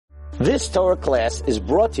This Torah class is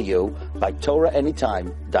brought to you by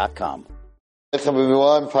TorahAnytime.com.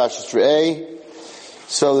 Everyone, Parashat.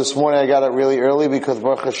 So this morning I got up really early because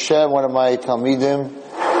Baruch Hashem, one of my Talmidim,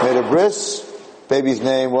 made a bris. Baby's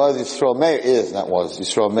name was Yisrael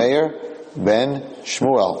Meir ben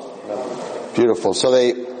Shmuel. Beautiful. So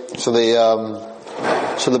the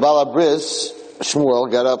Bala Bris,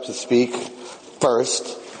 Shmuel, got up to speak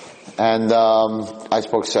first, and I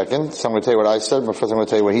spoke second. So I'm going to tell you what I said, but first I'm going to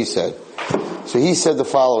tell you what he said. So he said the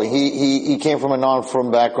following. He came from a non-frum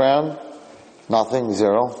background, nothing,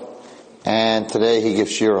 zero, and today he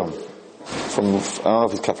gives shiurim from, I don't know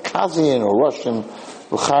if he's Kafkazian or Russian,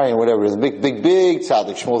 Bukharian, whatever. He's a big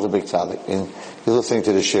tzaddik. Shmuel's a big tzaddik, and he's listening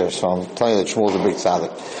to the shir. So I'm telling you that Shmuel's a big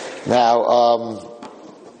tzaddik. Now,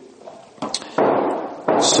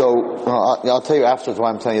 I'll tell you afterwards why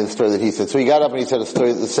I'm telling you the story that he said. So he got up and he said a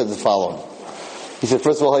story that said the following. He said,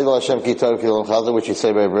 first of all, Hail Hashem ki tov ki l'olam chazal, which you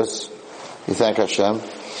say by bris. You thank Hashem.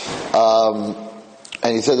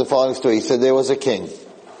 And he said the following story. He said there was a king.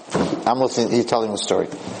 I'm listening, he's telling the story.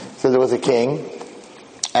 He said there was a king,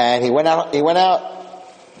 and he went out, I don't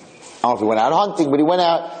know if he went out hunting, but he went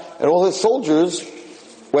out, and all his soldiers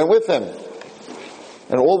went with him.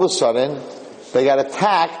 And all of a sudden, they got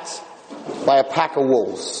attacked by a pack of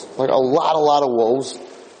wolves. Like a lot of wolves.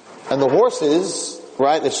 And the horses,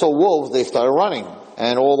 right, they saw wolves, they started running.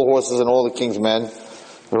 And all the horses and all the king's men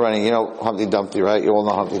were running. You know Humpty Dumpty, right? You all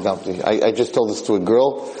know Humpty Dumpty. I just told this to a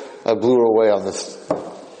girl. I blew her away on this.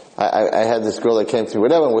 I had this girl that came to me,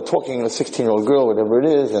 whatever, and we're talking, a 16-year-old girl, whatever it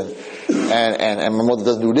is, and my mother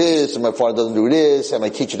doesn't do this, and my father doesn't do this, and my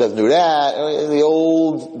teacher doesn't do that. The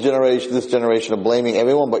old generation, this generation of blaming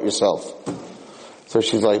everyone but yourself. So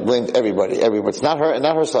she's like, blamed everybody. It's not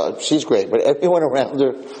her, she's great, but everyone around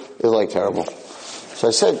her is like terrible. So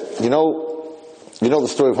I said, you know the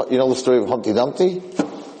story of Humpty Dumpty?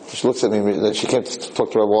 She looks at me, she came to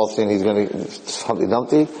talk to Rabbi Wallerstein, he's going to, Humpty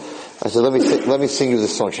Dumpty. I said, let me sing you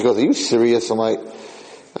this song. She goes, are you serious? I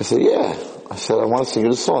said, yeah. I said, I want to sing you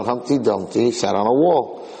the song. Humpty Dumpty sat on a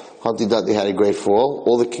wall. Humpty Dumpty had a great fall.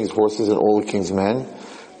 All the king's horses and all the king's men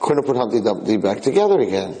couldn't put Humpty Dumpty back together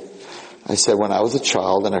again. I said, when I was a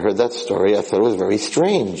child and I heard that story, I thought it was very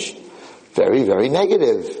strange. Very, very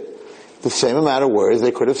negative. The same amount of words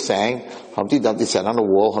they could have sang, Humpty Dumpty sat on a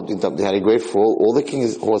wall, Humpty Dumpty had a great fall, all the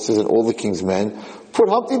king's horses and all the king's men put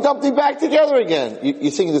Humpty Dumpty back together again.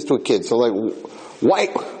 You're singing this to a kid, so like, why?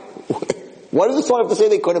 What does the song have to say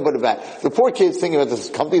they couldn't put it back? The poor kid's thinking about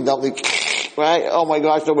this Humpty Dumpty, right? Oh my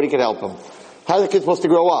gosh, nobody can help him. How's the kid supposed to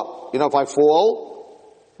grow up? You know, if I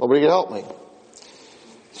fall, nobody can help me.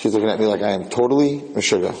 She's looking at me like I am totally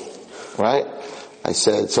Meshuggah, right? I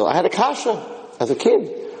said, so I had a kasha as a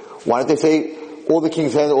kid. Why didn't they say all the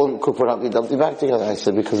king's men all could put Humpty Dumpty back together? I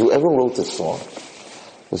said, because whoever wrote this song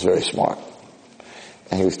was very smart.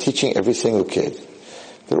 And he was teaching every single kid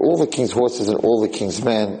that all the king's horses and all the king's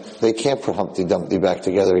men, they can't put Humpty Dumpty back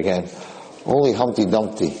together again. Only Humpty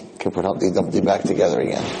Dumpty can put Humpty Dumpty back together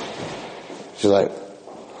again. She's like,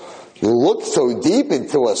 you look so deep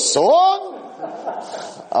into a song?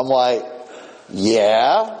 I'm like,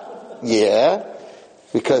 yeah.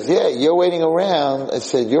 Because you're waiting around. I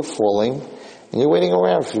said, you're falling, and you're waiting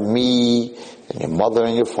around for me, and your mother,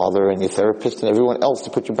 and your father, and your therapist, and everyone else to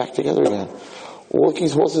put you back together again. All the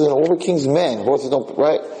king's horses and all the king's men. Horses don't,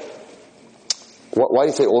 right? Why do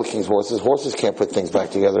you say all the king's horses? Horses can't put things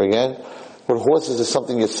back together again. But horses is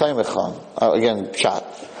something you're saimech. Again, shot.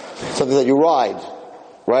 Something that you ride.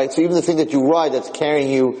 Right? So even the thing that you ride that's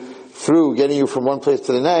carrying you through, getting you from one place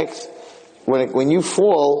to the next, when you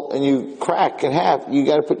fall and you crack in half, you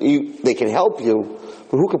gotta they can help you,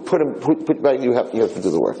 but who can put back, you have to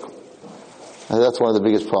do the work. And that's one of the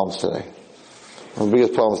biggest problems today. One of the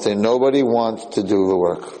biggest problems today, nobody wants to do the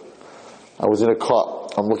work. I was in a car,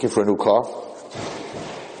 I'm looking for a new car.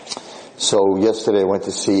 So yesterday I went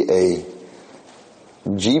to see a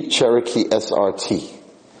Jeep Cherokee SRT.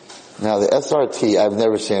 Now the SRT, I've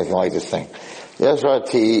never seen anything like this thing. The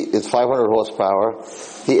SRT is 500 horsepower.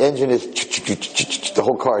 The engine is, the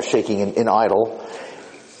whole car is shaking in idle.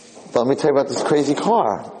 But let me tell you about this crazy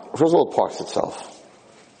car. First of all, it parks itself.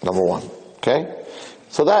 Number one. Okay?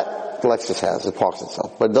 So that Lexus has, it parks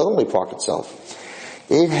itself. But it doesn't only park itself.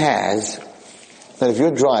 It has, that if you're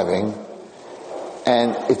driving,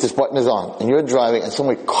 and if this button is on, and you're driving, and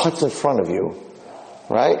somebody cuts in front of you,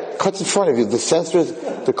 right? Cuts in front of you, the sensors,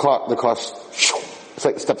 the car, it's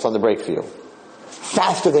like it steps on the brake for you.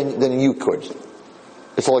 Faster than you could.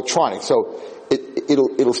 It's electronic, so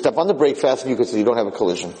it'll step on the brake faster than you could, so you don't have a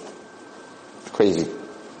collision. It's crazy.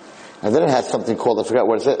 And then it has something called, I forgot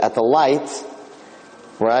what it said, at the light,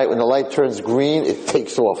 right? When the light turns green, it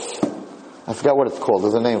takes off. I forgot what it's called.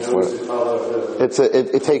 There's a name for it.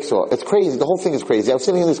 It takes off. It's crazy. The whole thing is crazy. I was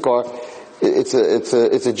sitting in this car. It's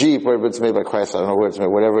a Jeep, but it's made by Chrysler. I don't know where it's made,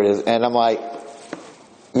 whatever it is. And I'm like,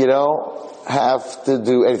 you don't have to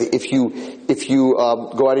do anything. If you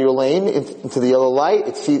go out of your lane into the yellow light,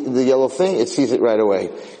 the yellow thing, it sees it right away.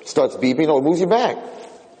 It starts beeping. It moves you back.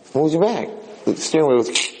 The steering wheel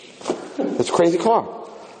it's a crazy car.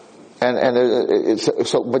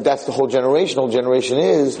 But that's the whole generation. The whole generation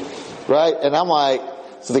is, right? And I'm like,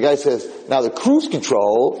 so the guy says, now the cruise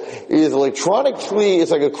control is electronically,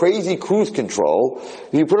 it's like a crazy cruise control.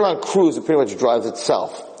 If you put it on cruise, it pretty much drives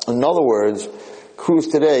itself. In other words, cruise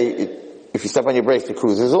today, if you step on your brakes, the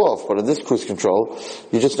cruise is off. But in this cruise control,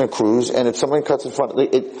 you're just in a cruise, and if someone cuts in front,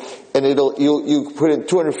 you put it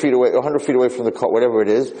 200 feet away, 100 feet away from the car, whatever it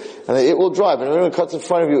is, and it will drive. And when it cuts in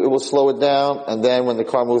front of you, it will slow it down, and then when the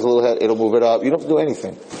car moves a little ahead, it'll move it up. You don't have to do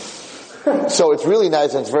anything. So it's really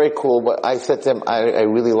nice and it's very cool, but I said to him, I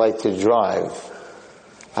really like to drive.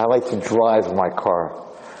 I like to drive my car.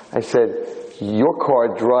 I said, your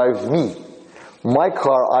car drives me. My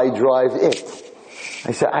car, I drive it.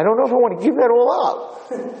 I said, I don't know if I want to give that all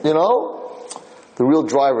up. You know? The real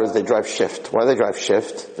drivers, they drive shift. Why do they drive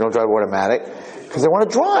shift? They don't drive automatic. Because they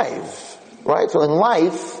want to drive. Right? So in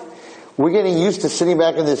life, we're getting used to sitting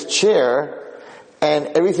back in this chair and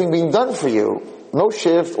everything being done for you. No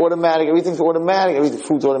shift, automatic, everything's automatic,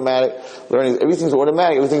 food's automatic, learning, everything's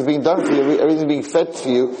automatic, everything's being done for you, everything's being fed to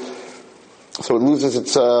you. So it loses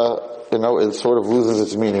its, it sort of loses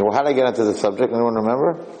its meaning. Well, how did I get into the subject? Anyone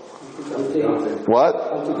remember? Humpty. What?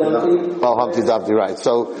 Humpty Dumpty. Oh, Humpty Dumpty, right.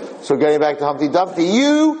 So getting back to Humpty Dumpty,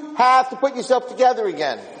 you have to put yourself together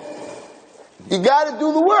again. You gotta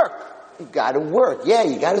do the work. You gotta work. Yeah,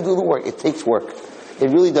 you gotta do the work. It takes work.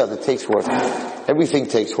 It really does. It takes work. Everything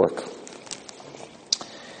takes work.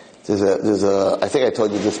 I think I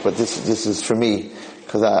told you this, but this is for me,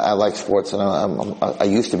 because I like sports and I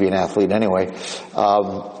used to be an athlete anyway.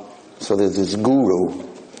 So there's this guru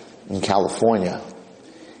in California,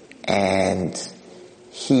 and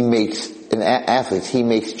he makes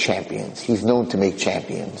champions. He's known to make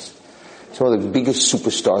champions. He's one of the biggest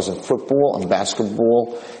superstars in football and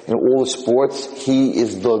basketball, in all the sports. He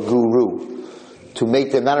is the guru. To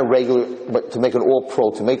make them not a regular, but to make an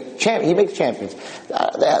all-pro, he makes champions.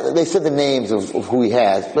 They said the names of who he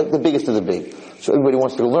has, but the biggest of the big. So everybody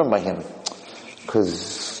wants to learn by him.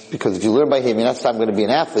 Because if you learn by him, you're not going to be an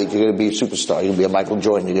athlete, you're going to be a superstar. You're going to be a Michael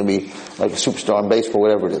Jordan, you're going to be like a superstar in baseball,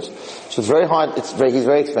 whatever it is. So it's very hard, he's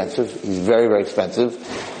very expensive. He's very, very expensive.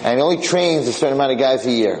 And he only trains a certain amount of guys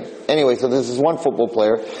a year. Anyway, so there's this one football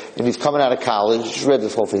player, and he's coming out of college. Just read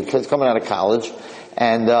this whole thing. He's coming out of college,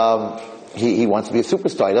 and, he wants to be a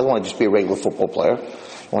superstar. He doesn't want to just be a regular football player.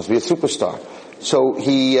 He wants to be a superstar. So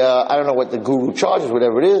I don't know what the guru charges,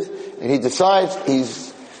 whatever it is, and he decides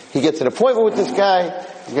he gets an appointment with this guy.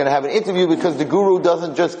 He's going to have an interview because the guru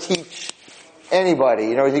doesn't just teach anybody.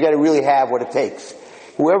 You got to really have what it takes.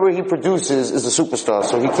 Whoever he produces is a superstar,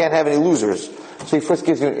 so he can't have any losers. So he first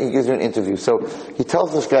gives you an interview. So he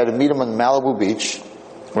tells this guy to meet him on Malibu Beach,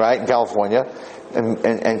 right, in California,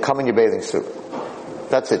 and come in your bathing suit.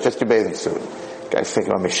 That's it, just your bathing suit. Guy's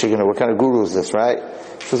thinking, I'm Michigan, what kind of guru is this, right?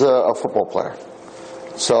 This is a football player.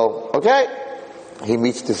 So, okay. He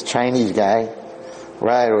meets this Chinese guy,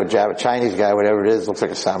 right, or a Chinese guy, whatever it is, looks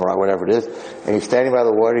like a samurai, whatever it is. And he's standing by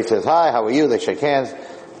the water, he says, hi, how are you? They shake hands.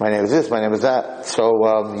 My name is this, my name is that.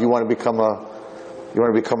 So, you want to become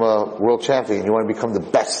a world champion, you want to become the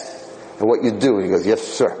best at what you do. And he goes, yes,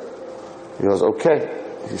 sir. He goes, okay.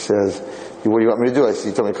 He says, what do you want me to do? I said,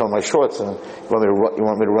 you told me to come in my shorts, and you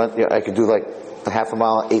want me to run? Yeah, I could do like a half a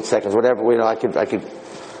mile, 8 seconds, whatever. I could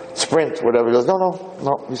sprint, whatever. He goes,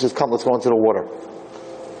 no. He says, come, let's go into the water.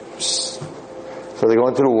 So they go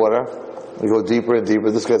into the water. They go deeper and deeper.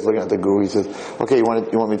 This guy's looking at the guru. He says, okay, you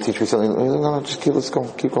want me to teach you something? No, just let's go,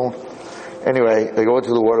 keep going. Anyway, they go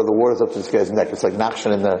into the water. The water's up to this guy's neck. It's like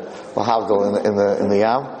Nachshon in the Lahavdil in the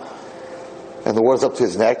Yam. And the water's up to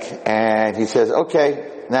his neck. And he says,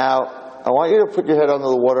 okay, now, I want you to put your head under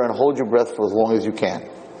the water and hold your breath for as long as you can.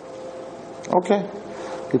 Okay.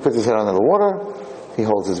 He puts his head under the water, he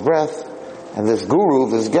holds his breath, and this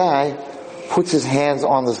guru, this guy, puts his hands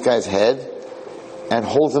on this guy's head and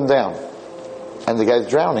holds him down. And the guy's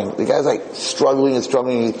drowning. The guy's like struggling. He's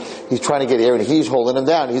trying to get air, and he's holding him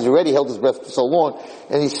down. He's already held his breath for so long,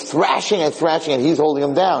 and he's thrashing, and he's holding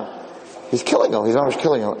him down. He's killing him. He's almost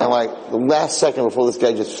killing him. And like the last second before this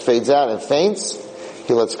guy just fades out and faints,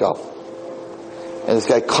 he lets go. And this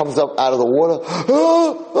guy comes up out of the water,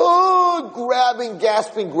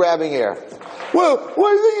 gasping air. Well, what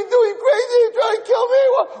do you think you're doing? Crazy? You're trying to kill me?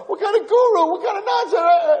 What kind of guru? What kind of nonsense?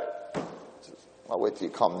 I'll wait till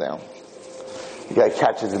you calm down. The guy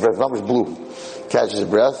catches his breath. Mom was blue. Catches his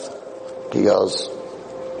breath. He goes,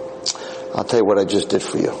 I'll tell you what I just did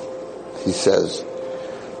for you. He says,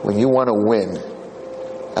 when you want to win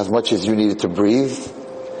as much as you needed to breathe,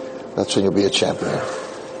 that's when you'll be a champion.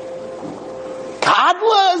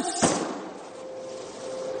 Godless!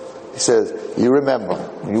 He says, you remember,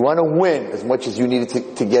 when you want to win as much as you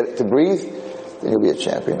needed to get to breathe, then you'll be a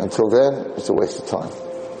champion. Until then, it's a waste of time.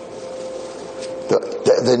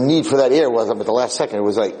 The need for that air was, at the last second, it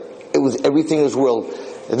was everything in this world.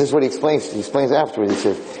 And this is what he explains. He explains afterwards.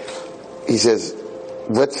 He says,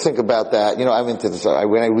 let's think about that. I'm into this.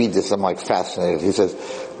 When I read this, I'm fascinated. He says,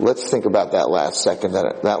 let's think about that last second,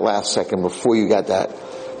 that last second before you got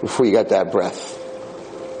that breath.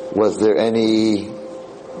 Was there any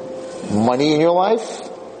money in your life?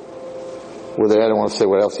 I don't want to say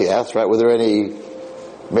what else he asked, right? Were there any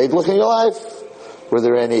maid look in your life? Were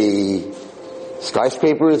there any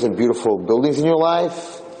skyscrapers and beautiful buildings in your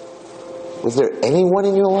life? Was there anyone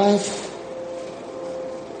in your life?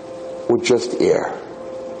 Or just air?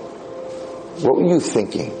 What were you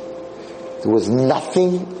thinking? There was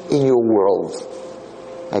nothing in your world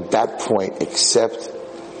at that point except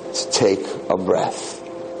to take a breath.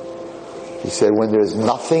 He said, when there's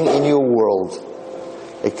nothing in your world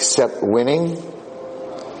except winning,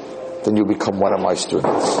 then you become one of my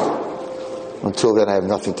students. Until then, I have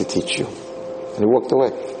nothing to teach you. And he walked away.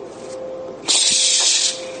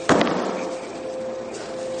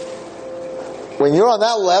 When you're on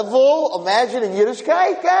that level, imagine in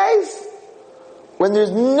Yiddishkeit, guys, when there's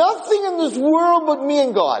nothing in this world but me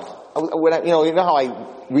and God. You know how I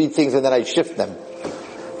read things and then I shift them.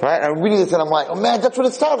 Right? I'm reading this and I'm like, oh man, that's what a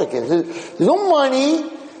tzaddik is. There's no money,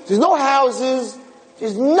 there's no houses,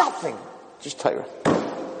 there's nothing. Just Torah.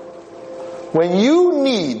 When you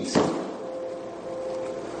need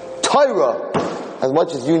Torah as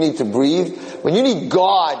much as you need to breathe, when you need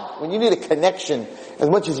God, when you need a connection as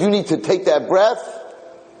much as you need to take that breath,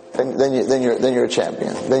 then you're a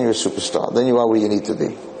champion. Then you're a superstar. Then you are where you need to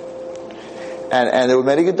be. And there were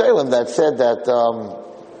many Gedolim that said that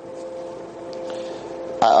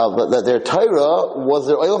their Torah was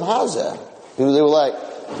their Olam Hazeh. They were like,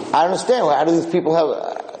 I understand. How do these people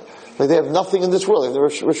have, they have nothing in this world. Like the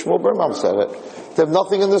Rish Shmuel Birnbaum said it. They have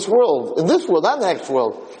nothing in this world. In this world, not the next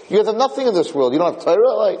world. You guys have nothing in this world. You don't have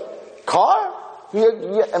Torah, car?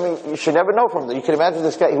 You should never know from them. You can imagine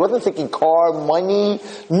this guy, he wasn't thinking car, money,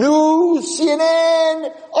 news,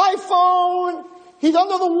 CNN, iPhone. He's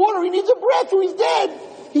under the water, he needs a breath or he's dead.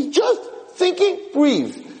 He's just thinking,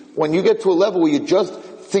 breathe. When you get to a level where you're just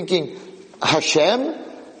thinking, Hashem,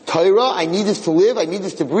 Torah, I need this to live, I need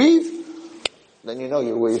this to breathe, then you know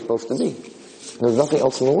you're where you're supposed to be. There's nothing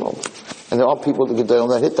else in the world. And there are people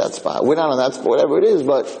that hit that spot. We're not on that spot, whatever it is,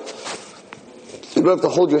 but you don't have to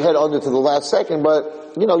hold your head under to the last second,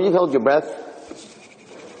 but, you held your breath.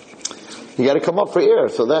 You gotta come up for air.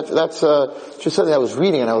 So that's just something I was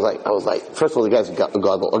reading and I was like, first of all, the guy's a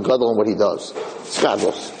gadol on what he does. It's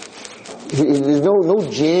godless. There's no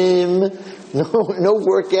gym, no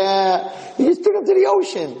workout. He just took him to the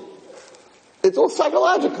ocean. It's all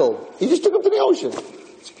psychological. He just took him to the ocean.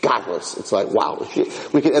 It's godless. It's like, wow,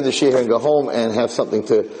 we could end the shir here and go home and have something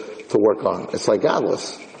to work on. It's like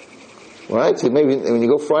godless. Right? So maybe when you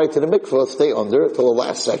go Friday to the mikveh, stay under till the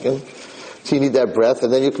last second. So you need that breath,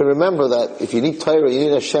 and then you can remember that if you need Torah, you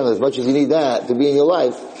need Hashem as much as you need that to be in your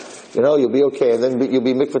life, you'll be okay, and then you'll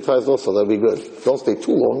be mikvahized also, that'll be good. Don't stay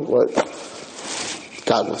too long, but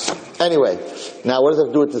godless. Anyway, now what does that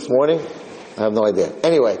have to do with this morning? I have no idea.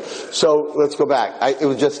 Anyway, so let's go back. I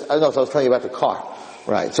was telling you about the car.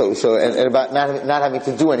 Right, so and about not having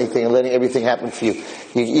to do anything and letting everything happen for you.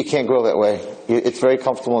 You can't grow that way. It's very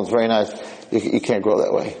comfortable and it's very nice. You can't grow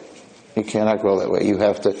that way. You cannot grow that way. You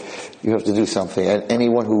have to do something. And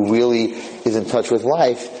anyone who really is in touch with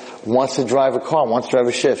life wants to drive a car, wants to drive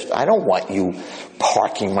a shift. I don't want you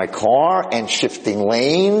parking my car and shifting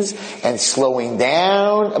lanes and slowing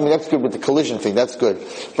down. That's good with the collision thing. That's good.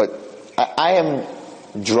 But I am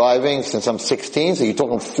driving since I'm 16, so you're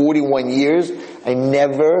talking 41 years. I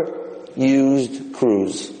never used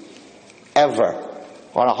cruise. Ever.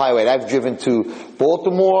 On a highway. I've driven to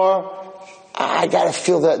Baltimore. I gotta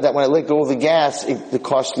feel that when I let go of the gas, the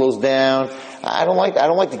car slows down. I don't like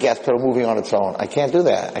the gas pedal moving on its own. I can't do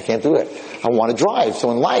that. I can't do it. I want to drive.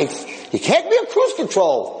 So in life, you can't be on cruise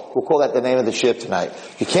control. We'll call that the name of the shir tonight.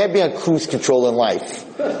 You can't be on cruise control in life.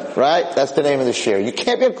 Right? That's the name of the shir. You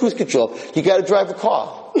can't be on cruise control. You gotta drive the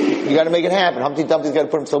car. You gotta make it happen. Humpty Dumpty's gotta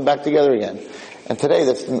put himself back together again. And today,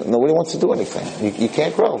 nobody wants to do anything. You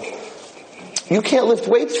can't grow. You can't lift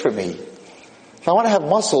weights for me. If I want to have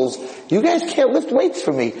muscles, you guys can't lift weights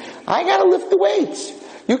for me. I gotta lift the weights.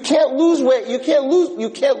 You can't lose weight. You can't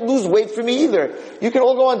lose weight for me either. You can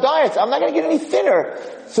all go on diets. I'm not gonna get any thinner.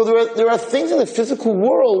 So there are things in the physical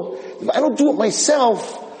world, if I don't do it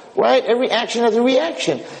myself, right? Every action has a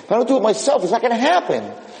reaction. If I don't do it myself, it's not gonna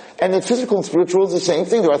happen. And the physical and spiritual is the same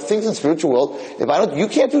thing. There are things in the spiritual world, you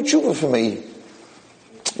can't do tshuva for me.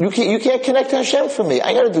 You can't connect to Hashem for me.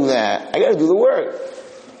 I gotta do that. I gotta do the work.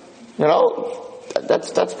 You know?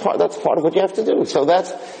 That's part of what you have to do. So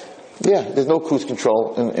there's no cruise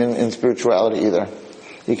control in spirituality either.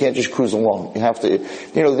 You can't just cruise along. You have to,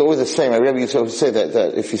 there's always the same. My Rebbe used to always say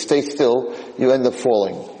that if you stay still, you end up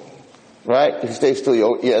falling. Right? If you stay still,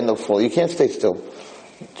 you end up falling. You can't stay still.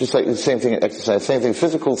 Just like the same thing in exercise, same thing,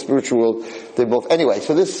 physical, spiritual world, they both, anyway,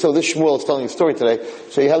 so this Shmuel is telling you a story today.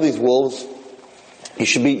 So you have these wolves.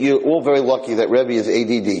 You're all very lucky that Rebbe is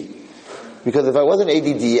ADD. Because if I wasn't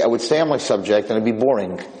ADD, I would stay on my subject and it'd be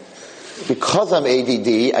boring. Because I'm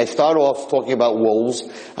ADD, I start off talking about wolves.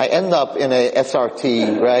 I end up in a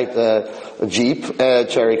SRT, right, a Jeep,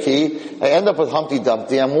 Cherokee. I end up with Humpty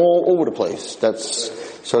Dumpty. I'm all over the place.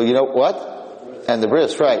 So you know what? And the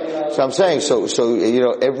bris, right. So I'm saying,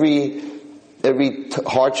 every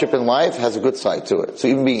hardship in life has a good side to it. So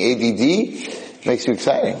even being ADD makes you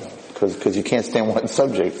exciting. Because you can't stay on one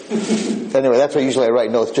subject. Anyway, that's why usually I write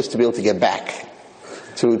notes, just to be able to get back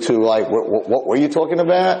to like, what were you talking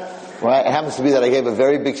about? Right? It happens to be that I gave a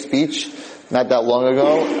very big speech not that long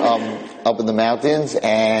ago, up in the mountains,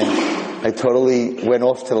 and I totally went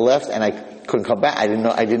off to the left, and I couldn't come back. I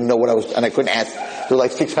didn't know what I was, and I couldn't ask. There were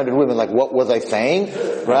like 600 women, like, what was I saying?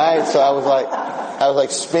 Right? So I was like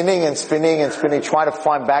spinning and spinning and spinning, trying to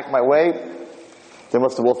find back my way. They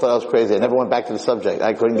must have all thought I was crazy. I never went back to the subject.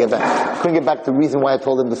 I couldn't get back to the reason why I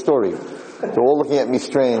told them the story. They were all looking at me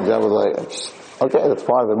strange. I was like, okay, that's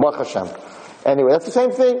part of it. Baruch Hashem. Anyway, that's the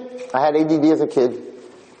same thing. I had ADD as a kid,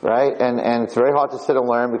 right? And it's very hard to sit and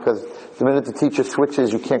learn because the minute the teacher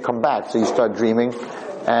switches, you can't come back. So you start dreaming.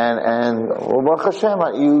 And Baruch Hashem,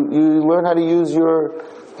 you learn how to use your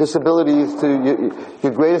disabilities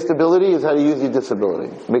your greatest ability is how to use your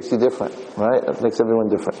disability. It makes you different, right? It makes everyone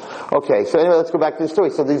different. Okay, so anyway, let's go back to the story.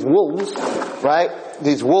 So these wolves, right?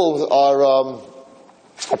 These wolves are,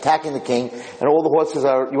 attacking the king, and all the horses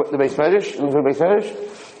are, the Beis Medrash? The Beis Medrash?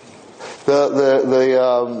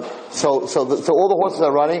 So all the horses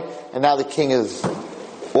are running, and now the king is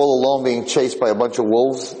all alone being chased by a bunch of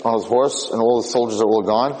wolves on his horse, and all the soldiers are all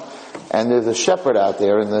gone. And there's a shepherd out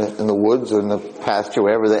there in the woods or in the pasture,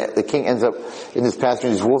 wherever the king ends up in this pasture,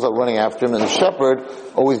 and these wolves are running after him, and the shepherd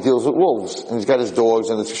always deals with wolves. And he's got his dogs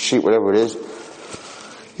and his sheep, whatever it is.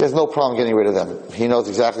 He has no problem getting rid of them. He knows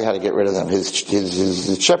exactly how to get rid of them. His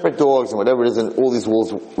shepherd dogs and whatever it is, and all these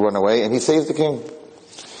wolves run away, and he saves the king.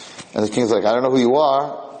 And the king's like, I don't know who you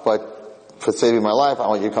are, but for saving my life, I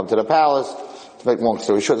want you to come to the palace. To make a long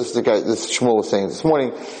story short, this is the guy, this Shmuel was saying this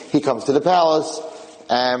morning. He comes to the palace,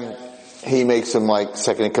 and he makes him like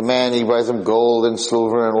second in command. He buys him gold and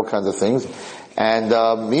silver and all kinds of things. And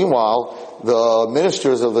meanwhile, the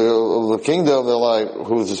ministers of the kingdom, they're like,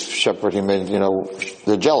 who's this shepherd he made?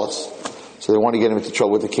 They're jealous. So they want to get him into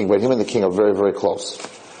trouble with the king. But him and the king are very, very close.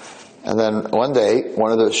 And then one day,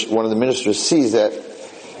 one of the ministers sees that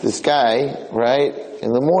this guy, right,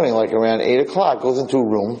 in the morning, like around 8 o'clock, goes into a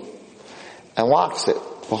room and locks it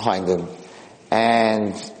behind him.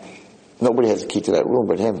 And nobody has a key to that room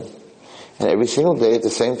but him. And every single day at the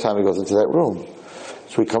same time he goes into that room.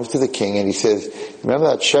 So he comes to the king and he says, remember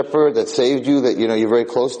that shepherd that saved you that, you're very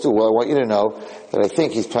close to? Well, I want you to know that I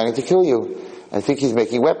think he's planning to kill you. I think he's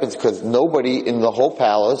making weapons because nobody in the whole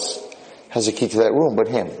palace has a key to that room but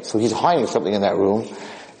him. So he's hiding something in that room.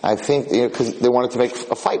 I think, because they wanted to make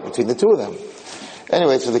a fight between the two of them.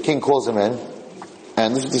 Anyway, so the king calls him in.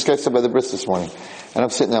 And this guy said by the bris this morning. And I'm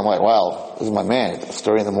sitting there, I'm like, wow, this is my man. A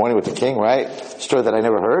story in the morning with the king, right? A story that I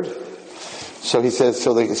never heard. So he says,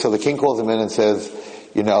 so the king calls him in and says,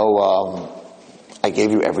 I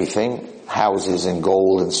gave you everything, houses and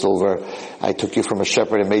gold and silver. I took you from a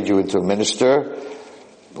shepherd and made you into a minister.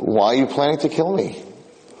 Why are you planning to kill me?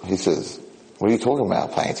 He says, what are you talking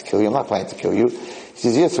about? Planning to kill you? I'm not planning to kill you. He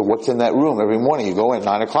says, yeah, so what's in that room? Every morning you go in at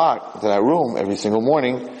 9 o'clock to that room every single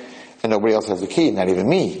morning and nobody else has the key, not even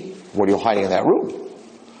me. What are you hiding in that room?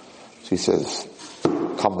 So he says,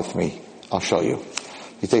 come with me. I'll show you.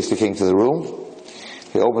 He takes the king to the room.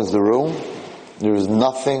 He opens the room. There is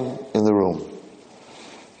nothing in the room.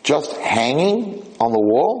 Just hanging on the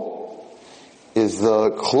wall is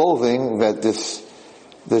the clothing that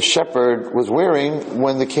the shepherd was wearing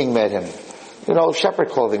when the king met him. shepherd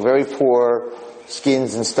clothing, very poor,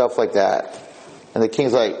 skins and stuff like that. And the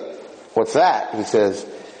king's like, what's that? He says,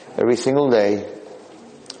 every single day,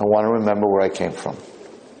 I want to remember where I came from.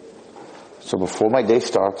 So before my day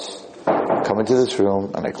starts, I come into this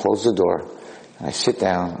room and I close the door and I sit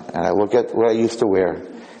down and I look at what I used to wear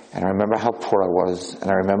and I remember how poor I was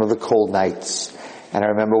and I remember the cold nights and I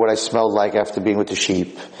remember what I smelled like after being with the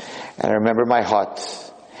sheep and I remember my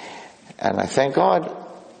hut and I thank God,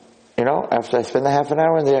 after I spend a half an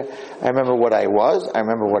hour in there, I remember what I was, I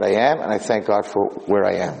remember what I am, and I thank God for where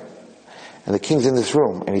I am. And the king's in this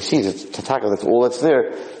room, and he sees it's Tataka, that's all that's there,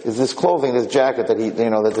 is this clothing, this jacket that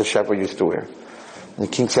that the shepherd used to wear. And the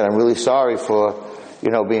king said, I'm really sorry for,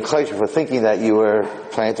 being chayshah, for thinking that you were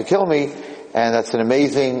planning to kill me, and that's an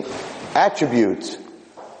amazing attribute.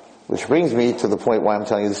 Which brings me to the point why I'm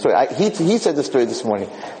telling you the story. He said the story this morning.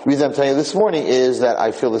 The reason I'm telling you this morning is that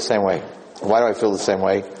I feel the same way. Why do I feel the same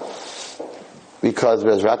way? Because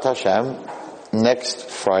Be'ezrat Hashem, next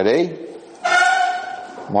Friday,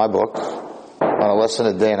 my book, on a lesson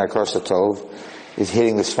a day in Parashat Tov, is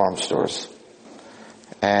hitting the farm stores.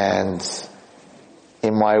 And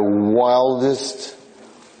in my wildest,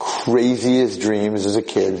 craziest dreams as a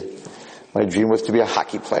kid, my dream was to be a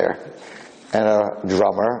hockey player and a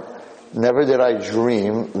drummer. Never did I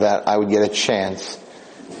dream that I would get a chance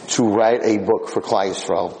to write a book for Klal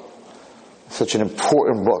Yisrael. Such an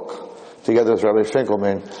important book, together with Rabbi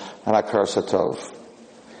Finkelman on Parashat Tov.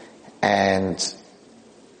 And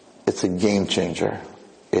it's a game changer.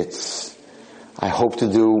 I hope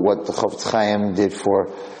to do what the Chofetz Chaim did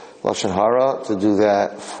for Lashon Hara, to do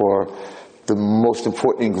that for the most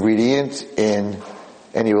important ingredient in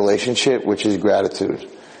any relationship, which is gratitude.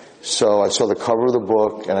 So I saw the cover of the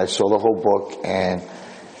book, and I saw the whole book, and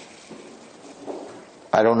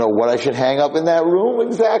I don't know what I should hang up in that room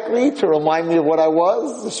exactly to remind me of what I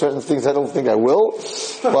was. There's certain things I don't think I will,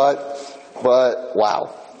 but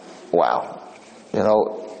wow.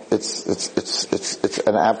 It's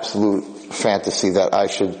an absolute fantasy that I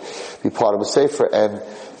should be part of a sefer. And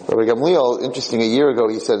Rabbi Gamliel, interesting, a year ago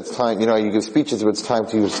he said it's time, you give speeches, but it's time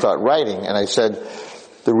to start writing. And I said,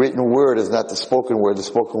 the written word is not the spoken word. The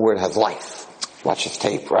spoken word has life. Watch this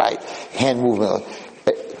tape, right? Hand movement.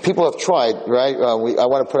 People have tried, right? I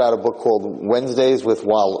want to put out a book called Wednesdays with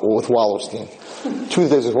Wallerstein.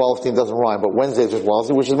 Tuesdays with Wallerstein doesn't rhyme, but Wednesdays with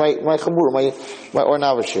Wallerstein, which is my chabur, my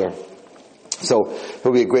Ornavashir. So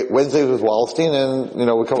it'll be a great Wednesdays with Wallerstein, and we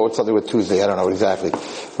come up with something with Tuesday. I don't know exactly,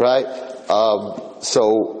 right?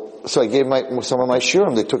 So I gave some of my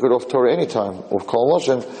shiurim. They took it off Torah Anytime, off Kol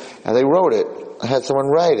Lashon, and they wrote it. I had someone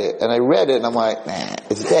write it, and I read it, and I'm like, nah,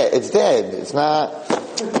 it's dead. It's dead. It's not.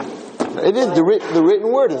 It is the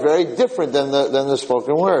written word is very different than the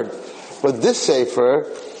spoken word. But this sefer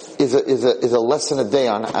is a lesson a day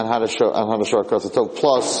on how to show Parashat Tov.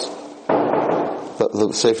 Plus,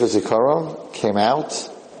 the Sefer Zikaron came out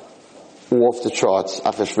off the charts.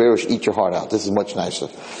 Achashverosh, eat your heart out. This is much nicer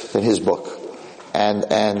than his book, and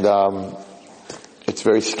it's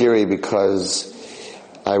very scary because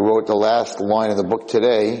I wrote the last line in the book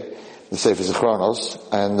today, the Sefer Zichronos,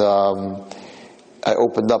 and I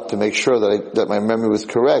opened up to make sure that my memory was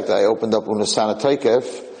correct. I opened up Unasana Taikef,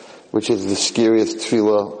 which is the scariest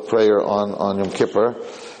tefillah prayer on Yom Kippur,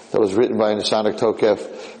 that was written by Unasana Taikef,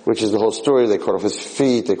 which is the whole story. They cut off his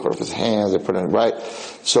feet, they cut off his hands, they put it right.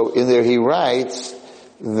 So in there he writes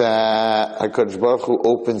that HaKadosh Baruch Hu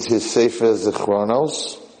opens his Sefer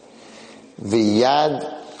Zichronos,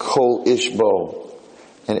 V'yad kol ishbo,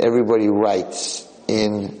 and everybody writes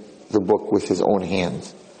in the book with his own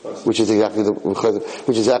hand. Which is exactly the book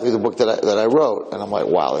that I wrote, and I'm like,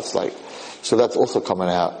 wow, so that's also coming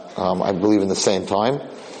out, I believe in the same time.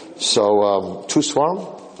 So, 2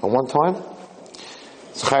 Svarim at one time.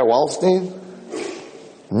 Zachariah Wallerstein?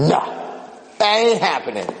 No. That ain't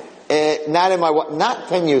happening. Not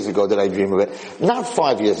 10 years ago did I dream of it. Not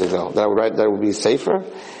 5 years ago that I would be safer.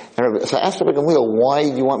 And so I asked Rabbi Gamliel, why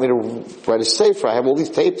do you want me to write a sefer? I have all these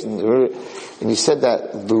tapes, and he said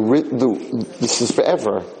that this is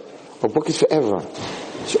forever. A book is forever.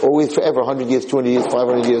 It's always forever. 100 years, 200 years,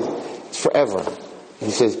 500 years. It's forever. He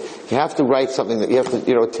says you have to write something that you have to,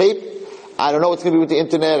 tape. I don't know what's going to be with the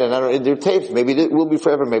internet, and there are tapes. Maybe it will be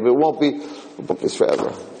forever. Maybe it won't be. A book is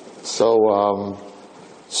forever. So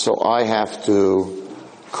I have to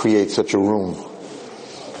create such a room.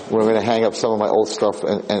 We're going to hang up some of my old stuff,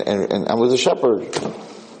 and I was a shepherd.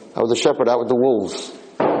 I was a shepherd out with the wolves.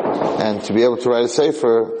 And to be able to write a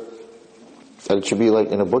sefer, that it should be like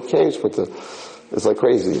in a bookcase, it's like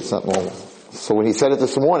crazy. It's not normal. So when he said it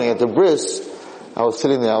this morning at the bris, I was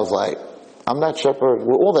sitting there, I was like, I'm that shepherd.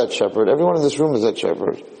 We're all that shepherd. Everyone in this room is that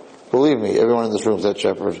shepherd. Believe me, everyone in this room is that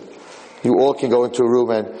shepherd. You all can go into a room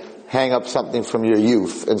and hang up something from your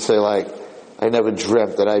youth and say like, I never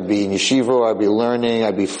dreamt that I'd be in yeshiva, or I'd be learning,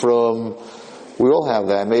 I'd be from. We all have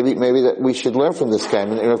that. Maybe that we should learn from this guy. I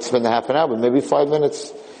mean, you don't have to spend a half an hour, but maybe 5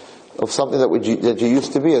 minutes of something that you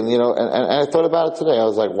used to be. And, and I thought about it today. I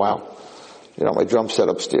was like, wow. My drum set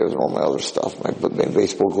upstairs and all my other stuff, my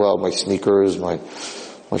baseball glove, my sneakers, my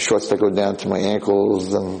shorts that go down to my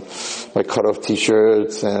ankles, and my cut-off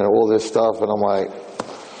t-shirts, and all this stuff. And I'm like,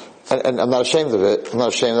 and I'm not ashamed of it. I'm not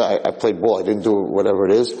ashamed that I played ball. I didn't do whatever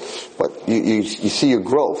it is. But you see your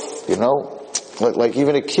growth, Like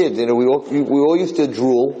even a kid, we all used to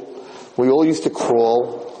drool. We all used to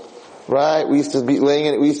crawl. Right? We used to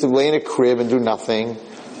lay in a crib and do nothing.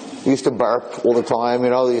 We used to burp all the time,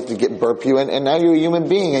 you have to burp you, and now you're a human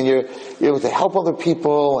being, and you're able to help other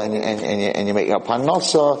people, and you make up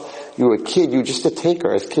panasa. You were a kid, you were just a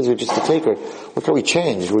taker. As kids, we were just a taker. Look how we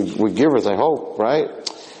changed. We're givers, I hope, right?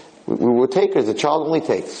 We were takers. The child only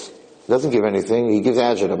takes. He doesn't give anything. He gives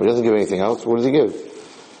agita, but he doesn't give anything else. What does he give?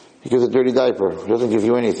 He gives a dirty diaper. He doesn't give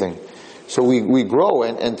you anything. So we grow,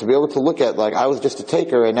 and to be able to look at, like, I was just a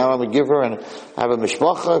taker, and now I'm a giver, and I have a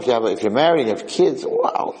mishpacha. If you're married, you have kids,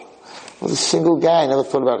 wow. I was a single guy. I never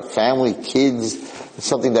thought about family, kids. It's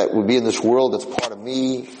something that would be in this world that's part of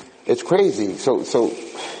me. It's crazy. So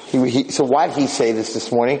why did he say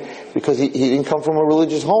this morning? Because he didn't come from a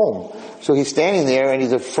religious home. So he's standing there, and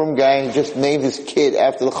he's a frum guy, and he just named his kid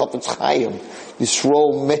after the Chafetz Chaim.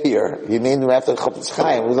 Yisroel Meir. He named him after the Chafetz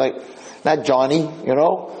Chaim. It was like, not Johnny,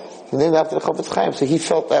 He named him after the Chafetz Chaim. So he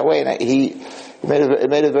felt that way, and it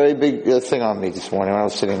made a very big thing on me this morning when I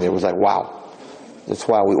was sitting there. It was like, wow. That's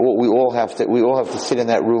why we all have to sit in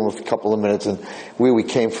that room a couple of minutes and where we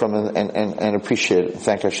came from and appreciate it and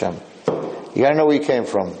thank Hashem. You gotta know where you came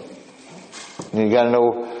from. And you gotta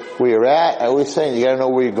know where you're at. I always say, you gotta know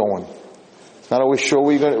where you're going. It's not always sure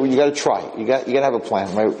where you're going. You gotta try. You gotta have a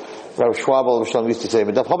plan. Rabbi Schwab used to say,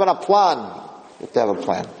 but how about a plan? You have to have a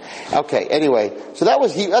plan. Okay, anyway, so that's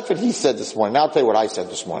what he said this morning. Now I'll tell you what I said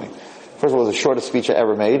this morning. First of all, it was the shortest speech I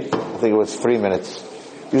ever made. I think it was 3 minutes.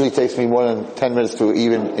 Usually it takes me more than 10 minutes to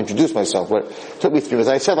even introduce myself, but it took me 3 minutes.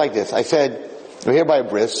 I said like this. I said, we're here by a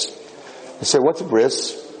bris. I said, what's a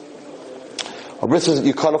bris? A bris is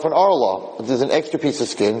you cut off an arla. There's an extra piece of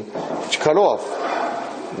skin that you cut off.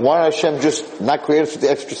 Why did Hashem just not create us with the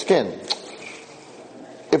extra skin?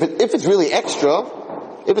 If it's really extra,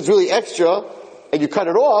 and you cut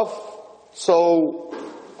it off, so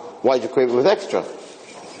why'd you create it with extra?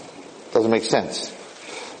 Doesn't make sense.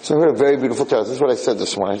 So I heard a very beautiful teretz. This is what I said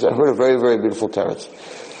this morning. I heard a very, very beautiful teretz.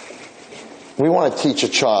 We want to teach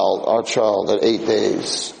our child at 8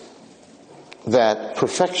 days, that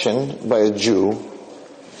perfection by a Jew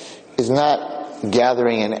is not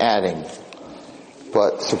gathering and adding,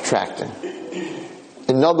 but subtracting.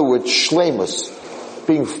 In other words, shleimus,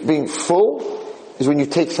 being full, is when you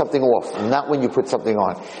take something off, not when you put something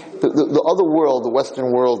on. The other world, the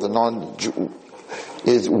Western world, the non-Jew,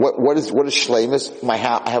 is what is shleimus? My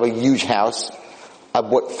house, I have a huge house. I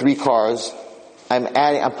bought 3 cars.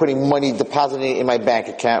 I'm putting money, depositing it in my bank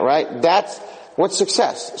account, right? That's what's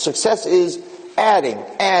success. Success is adding.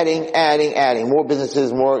 More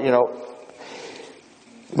businesses, more,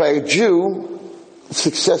 By a Jew,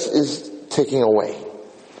 success is taking away.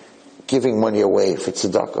 Giving money away for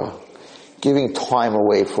tzedakah. Giving time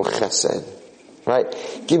away for chesed. Right?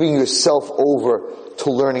 Giving yourself over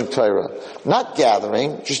to learning Torah. Not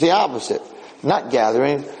gathering, just the opposite. Not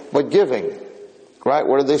gathering, but giving. Right?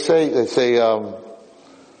 What do they say? They say, if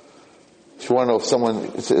you want to know if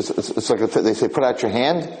someone, it's like they say, put out your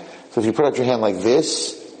hand. So if you put out your hand like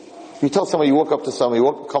this, you tell somebody, you walk up to somebody,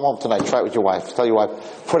 come home tonight, try it with your wife. Tell your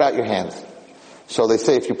wife, put out your hand. So they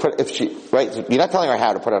say right? You're not telling her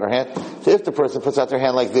how to put out her hand. So if the person puts out their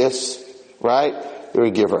hand like this, right? They're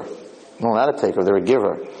a giver. No, not a taker, they're a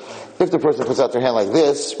giver. If the person puts out their hand like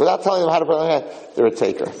this, without telling them how to put out their hand, they're a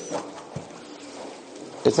taker.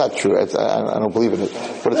 It's not true. I don't believe in it.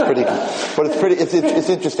 But it's pretty, it's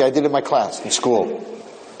interesting. I did it in my class, in school.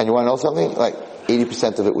 And you want to know something? Like,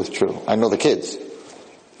 80% of it was true. I know the kids.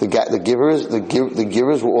 The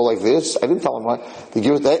givers were all like this. I didn't tell them what.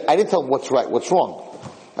 I didn't tell them what's right, what's wrong.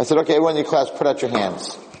 I said, okay, everyone in your class, put out your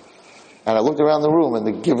hands. And I looked around the room, and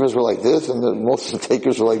the givers were like this, and most of the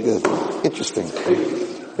takers were like this. Interesting.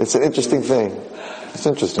 It's an interesting thing. It's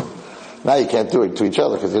interesting. Now you can't do it to each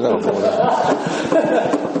other, because you know.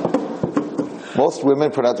 Most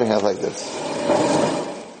women put out their hands like this.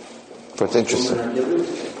 But it's interesting.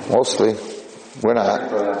 Mostly. We're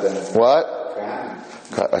not. What?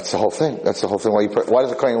 That's the whole thing. Why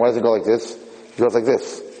does it go like this? It goes like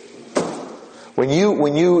this. When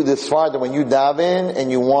you this Father, when you daven and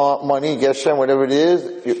you want money, Geshem, whatever it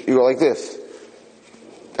is, you go like this.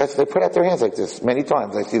 They put out their hands like this many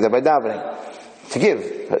times. I see that by davening. To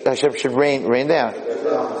give. Hashem should rain down.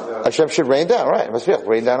 Hashem should rain down, right? It must be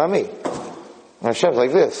rain down on me. And Hashem's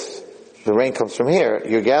like this. The rain comes from here.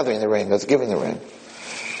 You're gathering the rain. That's giving the rain.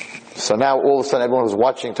 So now all of a sudden everyone who's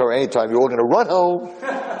watching Torah anytime, you're all going to run home,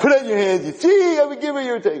 put out your hands, you see, I'm a giver,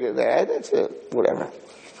 you're a taker. That's it. Whatever.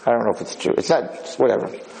 I don't know if it's true. It's not, just whatever.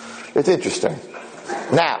 It's interesting.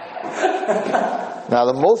 Now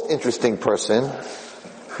the most interesting person,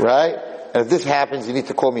 right? And if this happens, you need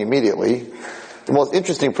to call me immediately. The most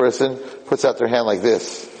interesting person puts out their hand like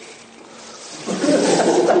this.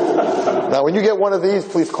 Now when you get one of these,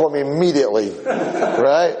 please call me immediately.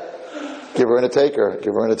 Right? Giver and a taker.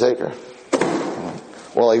 Giver and a taker.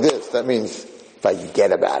 Well, like this. That means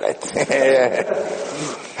forget about it.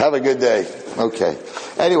 Have a good day. Okay.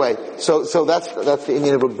 Anyway, so that's the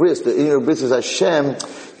Indian of a bris. The Indian of a bris is Hashem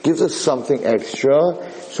gives us something extra.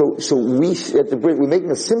 So we at the bris, we're making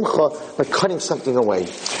a simcha by cutting something away.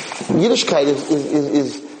 Yiddishkeit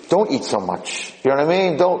is don't eat so much. You know what I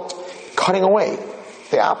mean? Cutting away.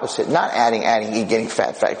 The opposite. Not adding, eat, getting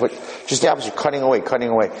fat, but just the opposite, cutting away.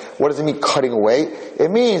 What does it mean, cutting away?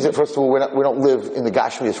 It means that, first of all, we don't live in the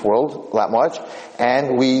Gashmius world that much,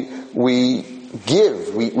 and we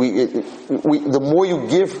give. The more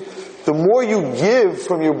you give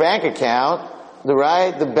from your bank account,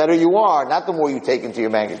 the better you are, not the more you take into your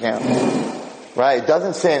bank account. Right? It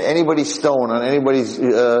doesn't say on anybody's stone, on anybody's,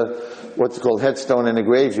 what's it called, headstone in a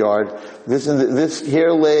graveyard,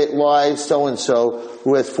 here lies so-and-so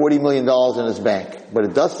who has $40 million in his bank. But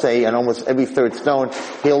it does say on almost every third stone,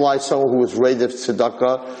 here lies someone who was Reidev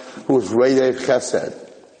Tzedakah, who was Reidev Chesed.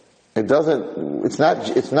 It's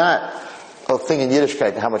not a thing in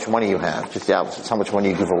Yiddishkeit how much money you have, just the opposite, it's how much money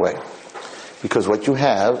you give away. Because what you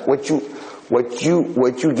have, what you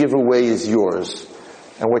give away is yours.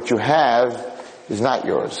 And what you have is not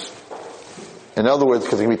yours. In other words,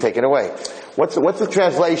 because it can be taken away. What's the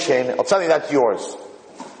translation of something that's yours?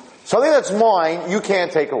 Something that's mine, you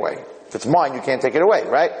can't take away. If it's mine, you can't take it away,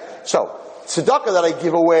 right? So, tzedakah that I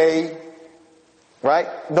give away, right?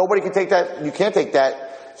 Nobody can take that, you can't take that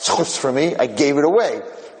from me, I gave it away.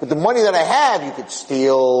 But the money that I have, you could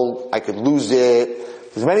steal, I could lose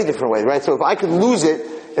it, there's many different ways, right? So if I could lose it,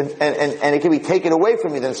 and it can be taken away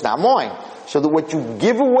from me, then it's not mine. So that what you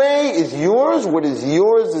give away is yours, what is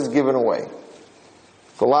yours is given away.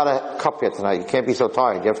 It's a lot of cup here tonight. You can't be so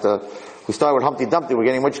tired. We started with Humpty Dumpty, we're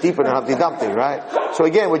getting much deeper than Humpty Dumpty, right? So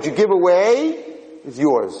again, what you give away is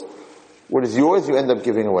yours. What is yours, you end up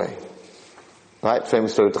giving away. Right?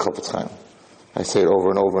 Famous story of the Chafetz Chaim. I say it over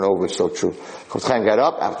and over and over, it's so true. Chafetz Chaim got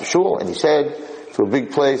up after shul and he said, to a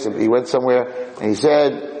big place, he went somewhere, and he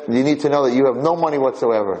said, you need to know that you have no money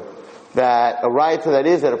whatsoever. That a riot to that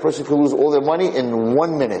is that a person could lose all their money in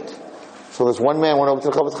 1 minute. So this one man went over to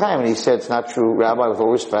the Chafetz Chaim and he said, it's not true, Rabbi, with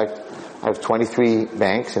all respect, I have 23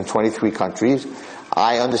 banks in 23 countries.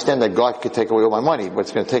 I understand that God could take away all my money, but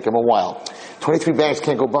it's going to take him a while. 23 banks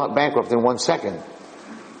can't go bankrupt in 1 second.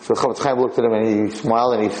 So Chafetz Chaim looked at him and he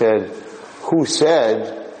smiled and he said, who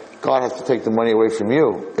said God has to take the money away from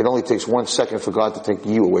you? It only takes 1 second for God to take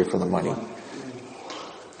you away from the money.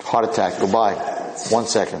 Heart attack, goodbye. 1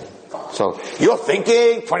 second. So you're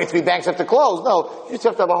thinking 23 banks have to close. No, you just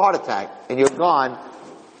have to have a heart attack and you're gone.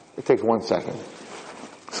 It takes 1 second.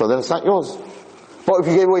 So then it's not yours. But if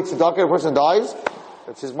you gave away tzedakah and a person dies,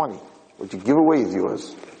 that's his money. What you give away is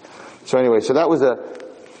yours. So anyway, so that was a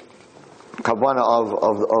kavanah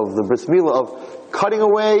of the bris milah, of cutting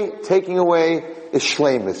away, taking away is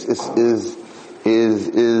shleimus,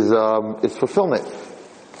 is fulfillment.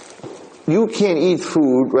 You can't eat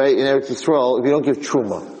food, right, in Eretz Yisrael if you don't give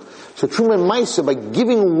truma. So truma and maisa, by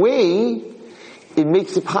giving away, it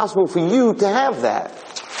makes it possible for you to have that.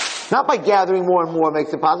 Not by gathering more and more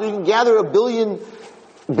makes it possible. You can gather 1 billion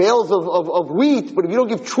bales of wheat, but if you don't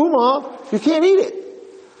give truma, you can't eat it.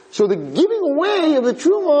 So the giving away of the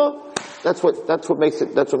truma, that's what makes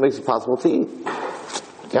it possible to eat.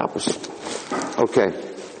 The opposite. Okay.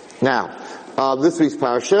 Now, this week's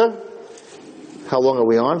parasha, how long are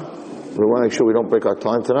we on? We want to make sure we don't break our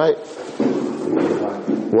time tonight.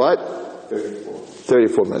 What?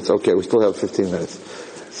 34 minutes. Okay, we still have 15 minutes.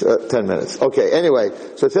 10 minutes. Okay, anyway,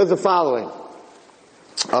 so it says the following.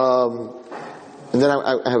 And then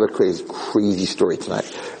I have a crazy story tonight.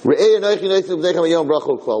 This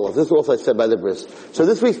is also said by the bris. So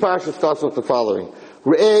this week's parasha starts with the following.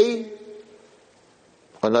 Re'ei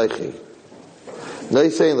Anochi.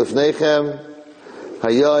 Neisei lefnechem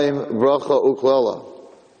hayayim bracha uklala.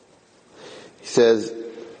 He says,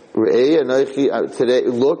 Today,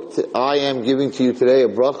 look, I am giving to you today a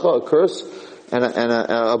bracha, a curse, and a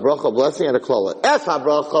bracha, a blessing, and a klala. Es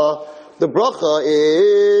ha-bracha, the bracha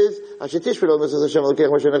is, if you're going to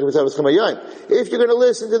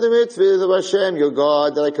listen to the mitzvahs of Hashem, your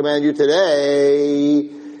God, that I command you today,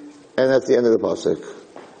 and that's the end of the pasuk.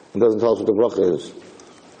 It doesn't tell us what the bracha is.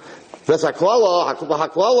 That's ha-klala,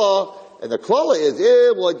 ha-klala, and the klala is, if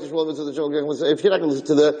you're not going to listen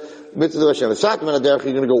to the mitzvah of Hashem, you're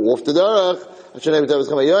going to go off the derech. You're going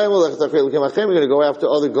to go after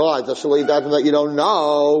other gods that you don't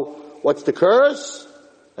know. What's the curse?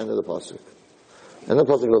 End of the pasuk. And the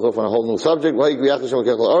pasuk goes off on a whole new subject. When you're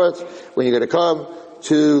going to come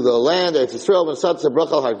to the land, Eretz Yisrael,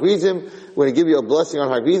 we're going to give you a blessing on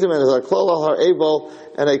Har Grizim, and a klala on Har Eval,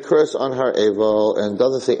 and a curse on Har Eval. And it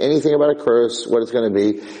doesn't say anything about a curse, what it's going to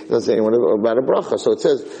be. It doesn't say anything about a bracha. So it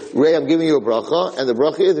says, Ray, I'm giving you a bracha, and the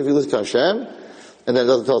bracha is if you listen to Hashem, and then it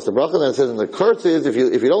doesn't tell us the bracha, and then it says, and the curse is if you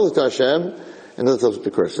don't listen to Hashem, and it doesn't tell us what the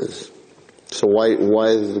curse is. So why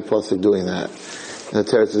is the pasuk doing that? And the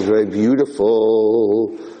teretz is very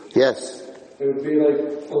beautiful. Yes? It would be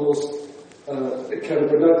like almost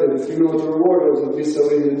counterproductive. If you know what the reward is, it would be so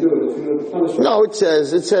easy to do it. If you know the punishment. No, it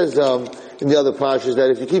says in the other parashas that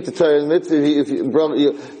if you keep the Torah and mitzvah, if you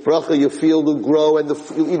bracha, your field will grow, and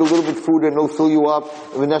you'll eat a little bit of food and it'll fill you up.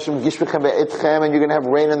 And you're going to have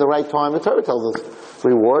rain in the right time. The Torah tells us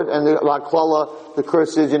reward. And the klala, the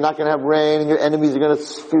curse is you're not going to have rain, and your enemies are going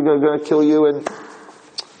to kill you. And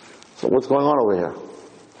so what's going on over here?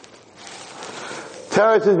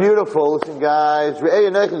 Teretz is beautiful. Listen, guys. What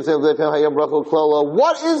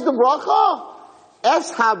is the bracha?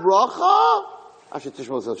 Es ha-bracha?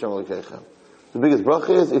 The biggest bracha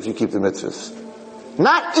is if you keep the mitzvahs.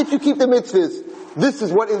 Not if you keep the mitzvahs. This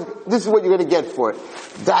is what you're going to get for it.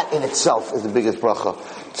 That in itself is the biggest bracha.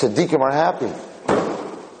 Tzaddikim are happy.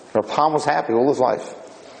 Rapam was happy all his life.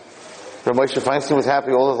 Moshe Feinstein was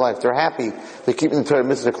happy all his life. They're happy. They're keeping the Torah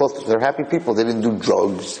mitzvahs close to them. They're happy people. They didn't do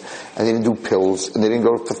drugs, and they didn't do pills, and they didn't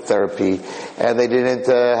go for therapy, and they didn't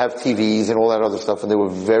have TVs and all that other stuff, and they were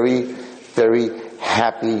very, very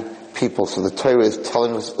happy people. So the Torah is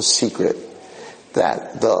telling us a secret,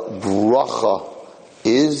 that the bracha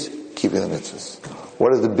is keeping the mitzvahs.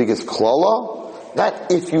 What is the biggest klala?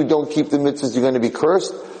 Not if you don't keep the mitzvahs, you're going to be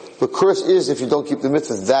cursed. The curse is if you don't keep the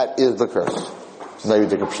mitzvahs, that is the curse. So now you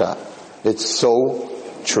take a shot. It's so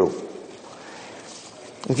true.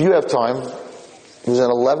 If you have time, there's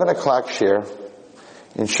an 11 o'clock share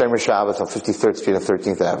in Shomer Shabbos on 53rd Street and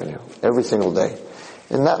 13th Avenue every single day.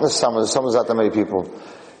 And not in the summer. The summer's not that many people.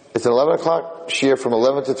 It's an 11 o'clock share from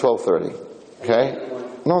 11 to 12:30. Okay?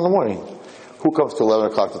 No, in the morning. Who comes to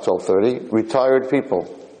 11 o'clock to 12:30? Retired people.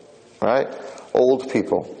 Right? Old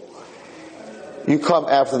people. You come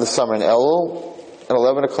after the summer in Elul, at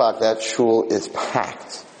 11 o'clock, that shul is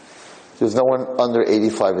packed. There's no one under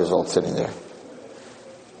 85 years old sitting there.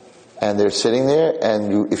 And they're sitting there,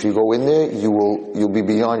 and if you go in there, you'll be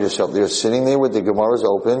beyond yourself. They're sitting there with the Gemaras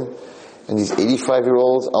open, and these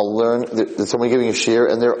 85-year-olds will learn, there's somebody giving a share,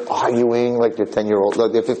 and they're arguing like they're 10-year-old,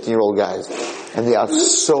 like they're 15-year-old guys. And they are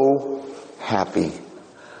so happy.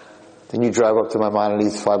 Then you drive up to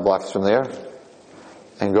Maimonides 5 blocks from there,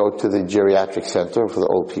 and go to the geriatric center for the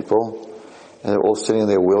old people, and they're all sitting in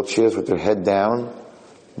their wheelchairs with their head down,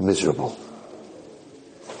 miserable.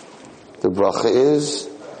 The bracha is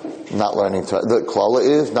not learning Torah. The klala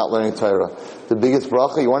is not learning Torah. The biggest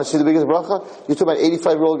bracha, you want to see the biggest bracha? You talk about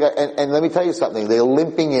 85-year-old guy, and let me tell you something, they're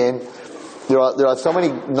limping in. There are so many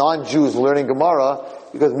non-Jews learning Gemara,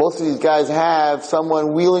 because most of these guys have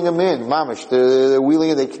someone wheeling them in. Mamish, they're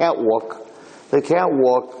wheeling in, they can't walk. They can't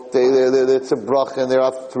walk. It's a bracha, and they're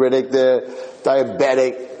arthritic, they're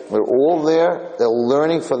diabetic. They're all there. They're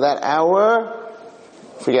learning for that hour.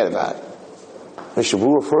 Forget about it.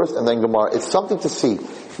 Mishabura first, and then Gemara. It's something to see.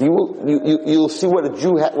 You'll see what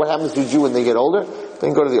what happens to a Jew when they get older.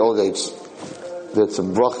 Then go to the old age. That's a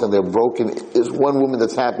bracha, and they're broken. There's one woman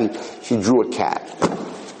that's happy. She drew a cat.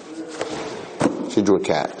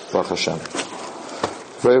 Baruch Hashem.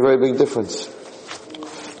 Very, very big difference.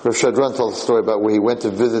 Rav Shadran told a story about where he went to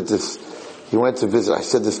visit, I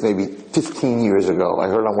said this maybe 15 years ago. I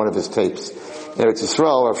heard on one of his tapes. In Eretz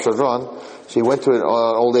Yisrael, Rav Shadran, so he went to an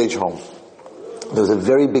old age home. There was a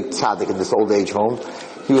very big tzaddik in this old age home.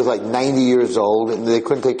 He was like 90 years old, and they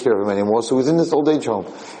couldn't take care of him anymore, so he was in this old age home.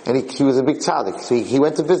 And he was a big tzaddik. So he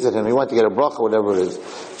went to visit him. He wanted to get a bracha, whatever it is.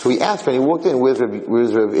 So he asked him, and he walked in, where's Rav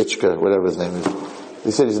Ichka, whatever his name is. He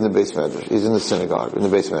said he's in the base medrash. He's in the synagogue, in the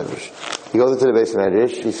base medrash. He goes into the base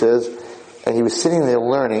medrash, he says, and he was sitting there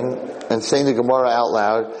learning and saying the Gemara out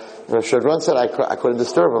loud. And Rav Shadran said, I couldn't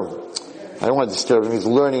disturb him. I didn't want to disturb him. He was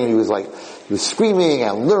learning, and he was screaming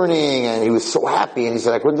and learning, and he was so happy, and he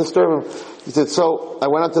said, I couldn't disturb him. He said, so I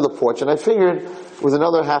went out to the porch, and I figured, with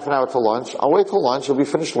another half an hour to lunch, I'll wait till lunch, he'll be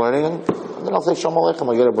finished learning, and then I'll say, Shalom Aleichem,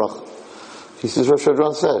 I'll get a bracha. He says, Rosh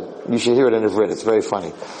Hashanah said, you should hear it in Ivrit, it's very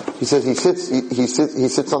funny. He says, he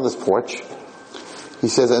sits on this porch, he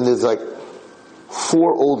says, and there's like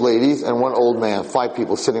 4 old ladies and 1 old man, 5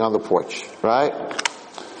 people sitting on the porch, right?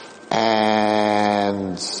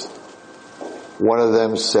 And one of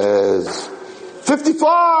them says,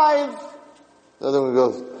 55! The other one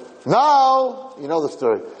goes, no! You know the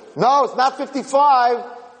story. No, it's not 55,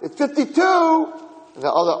 it's 52! And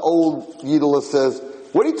the other old Yiddish says,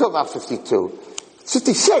 what are you talking about 52? It's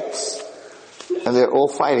 56! And they're all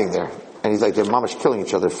fighting there. And he's like, they're mamash killing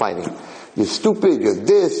each other fighting. You're stupid, you're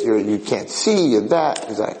this, you can't see, you're that.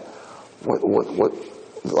 He's like, what?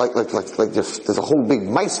 Like there's a whole big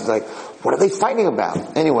mice. He's like, what are they fighting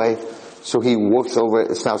about? Anyway, so he walks over,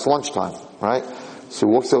 it's lunchtime, right? So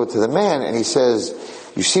he walks over to the man and he says,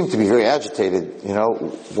 you seem to be very agitated, you know,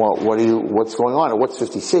 what's going on? Or what's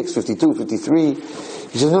 56, 52, 53? He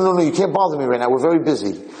says, no, you can't bother me right now, we're very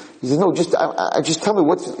busy. He says, no, just tell me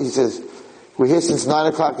he says, we're here since 9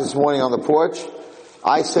 o'clock this morning on the porch.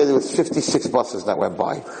 I say there was 56 buses that went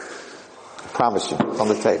by. I promise you, it's on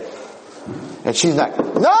the tape. And she's like,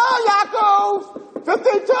 no, Yaakov! 52!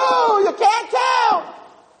 You can't count!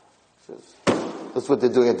 That's what they're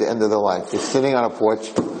doing at the end of their life. They're sitting on a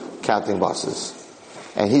porch, counting buses.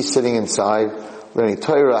 And he's sitting inside, learning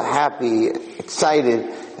Torah, happy, excited,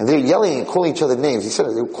 and they're yelling and calling each other names. He said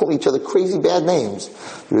they were calling each other crazy bad names.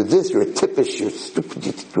 You're this, you're a tippish, you're stupid,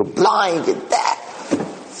 you're blind, you're that.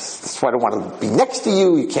 That's why I don't want to be next to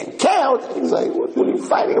you, you can't count. And he's like, what are you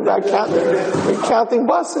fighting about counting? We're counting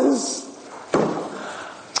buses.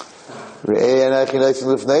 The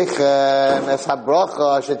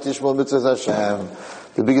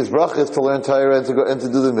biggest bracha is to learn Torah and to go and to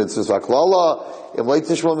do the mitzvahs.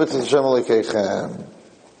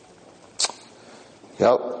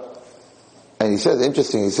 Yep. And he says,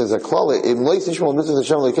 interesting, he says, if you're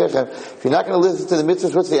not going to listen to the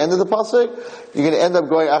mitzvahs, what's the end of the pasuk? You're going to end up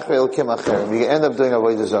going achar elkim acherim. You're going to end up doing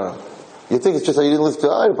avodah zarah. You think it's just how you didn't listen to,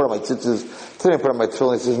 I didn't put on my tzitzis, today I put on my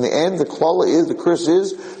tefillin. He says, in the end, the curse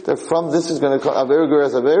is, that from this is going to come, avera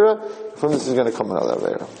guras avera, from this is going to come another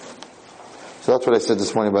avera. So that's what I said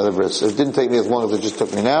this morning by the verse. It didn't take me as long as it just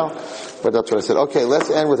took me now, but that's what I said. Okay, let's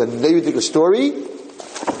end with a Davidic story.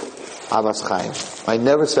 Abbas Chaim. I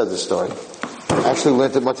never said this story. I actually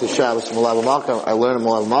learned it much as Shabbos from Malav Malka. I learned in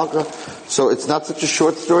Malav Malka. So it's not such a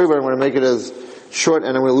short story, but I'm going to make it as short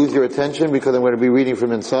and I'm going to lose your attention because I'm going to be reading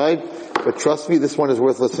from inside. But trust me, this one is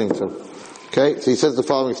worth listening to. Okay? So he says the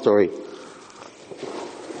following story.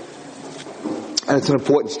 And it's an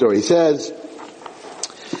important story. He says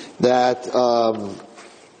that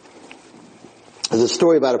there's a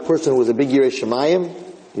story about a person who was a big Yirei Shemayim.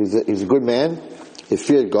 He was a good man. He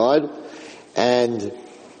feared God. And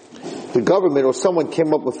the government or someone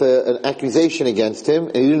came up with an accusation against him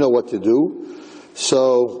and he didn't know what to do.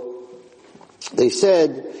 So they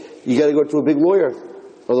said, you got to go to a big lawyer,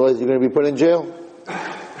 otherwise you're going to be put in jail.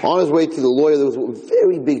 On his way to the lawyer, there was a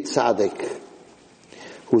very big tzaddik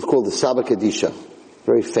who was called the Saba Kadisha,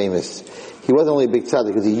 very famous. He wasn't only a big tzaddik,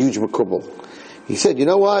 he was a huge makubal. He said, you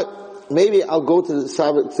know what? Maybe I'll go to the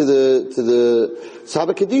Saba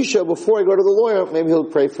Kadisha before I go to the lawyer. Maybe he'll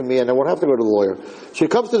pray for me and I won't have to go to the lawyer. So he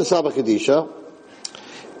comes to the Saba Kadisha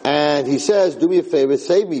and he says, do me a favor,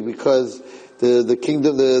 save me, because the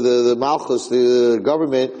kingdom, the Malchus, the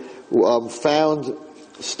government, found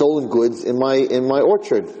stolen goods in my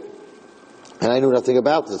orchard. And I knew nothing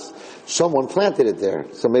about this. Someone planted it there.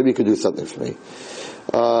 So maybe you could do something for me.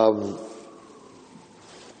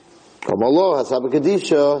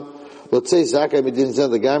 Let's say Zakai Medin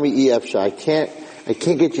Zendagami Efsha. I can't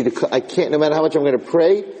get you to, no matter how much I'm going to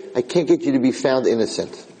pray, I can't get you to be found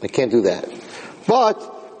innocent. I can't do that. But,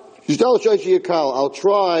 I'll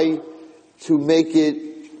try to make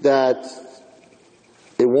it that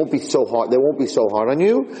it won't be so hard, they won't be so hard on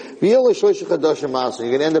you. You're going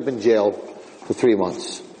to end up in jail for 3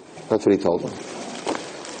 months. That's what he told them.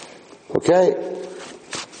 Okay?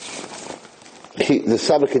 The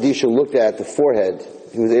Saba Kadisha looked at the forehead.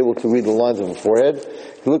 He was able to read the lines of the forehead.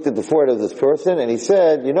 He looked at the forehead of this person and he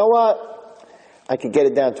said, you know what? I could get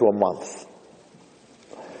it down to a month.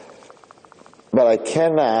 But I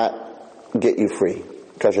cannot get you free.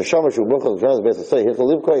 So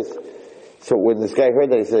when this guy heard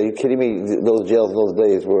that, he said, are you kidding me? Those jails in those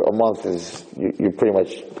days were a month is, you're pretty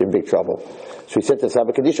much in big trouble. So he said to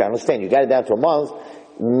Saba Kadisha, I understand, you got it down to a month.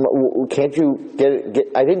 Can't you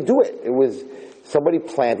get I didn't do it. It was Somebody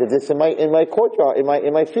planted this in my courtyard, in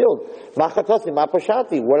my field. Machatasi,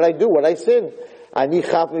 mapashati. What did I do? What did I sin? I'm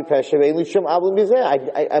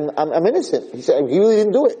innocent. He said, he really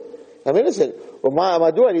didn't do it. I'm innocent.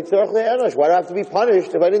 Why do I have to be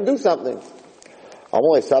punished if I didn't do something?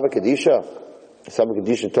 Amalei Saba Kadisha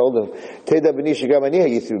told him,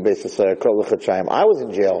 I was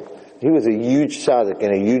in jail. He was a huge tzaddik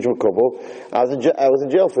and a huge makubal. I was in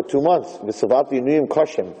jail for 2 months.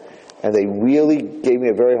 And they really gave me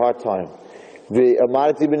a very hard time.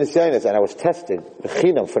 And I was tested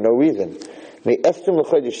for no reason. Okay,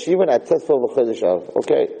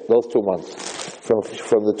 those 2 months. From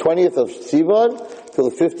the 20th of Sivan to the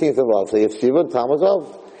 15th of Av. So you have Sivan, Tammuz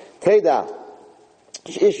Av. Teda.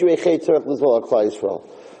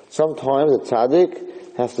 Sometimes a tzaddik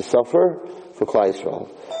has to suffer for Klal Yisrael.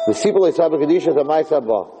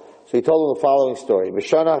 So he told him the following story.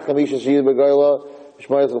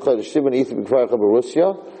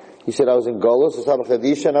 He said, I was in Golos,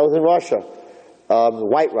 and I was in Russia.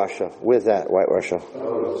 White Russia. Where's that? White Russia.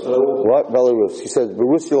 What? Belarus. He said,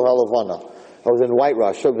 Berusio Halavana. I was in White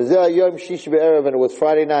Russia. And it was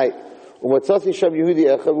Friday night. And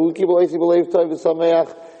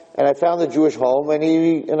I found the Jewish home, and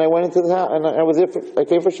I went into the house, and I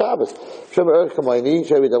came for Shabbos.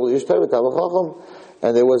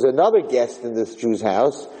 And there was another guest in this Jew's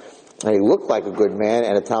house, and he looked like a good man,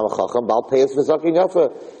 and a Talmid Chacham, Bal Peyas V'Zakin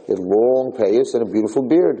Yafa. He had long peyas and a beautiful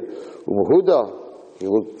beard. He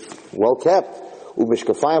looked well kept. He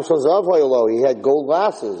had gold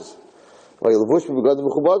glasses. And he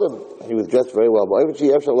was dressed very well. I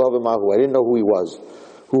didn't know who he was.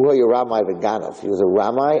 He was a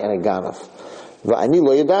Ramai and a Ganav. I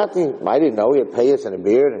didn't know. He had payas and a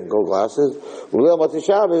beard and gold glasses.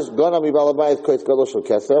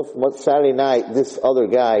 Saturday night, this other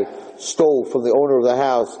guy stole from the owner of the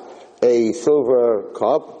house a silver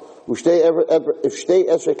cup. And 12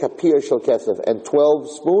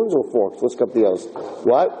 spoons or forks? What's kapiyos?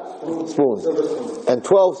 What? Spoons. And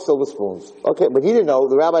 12 silver spoons. Okay, but he didn't know.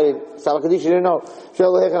 The rabbi didn't know.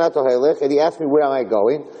 And he asked me, where am I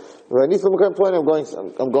going? I'm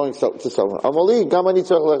going to someone. I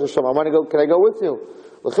want to go. Can I go with you?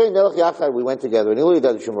 We went together. I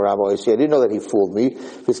didn't know that he fooled me.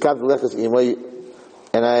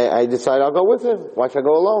 And I decided I'll go with him. Why should I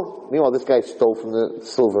go alone? Meanwhile, this guy stole from the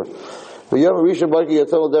silver. He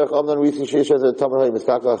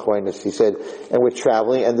said, and we're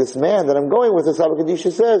traveling, and this man that I'm going with, the Saba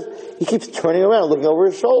Kadisha says, he keeps turning around, looking over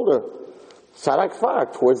his shoulder. Sarak Far,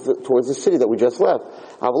 towards the city that we just left.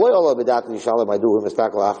 I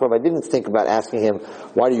didn't think about asking him,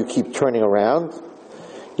 why do you keep turning around?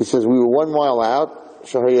 He says, we were 1 mile out,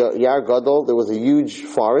 Yar Gadol, there was a huge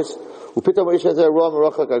forest, and this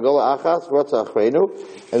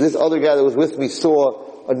other guy that was with me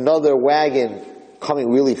saw another wagon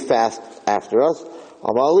coming really fast after us.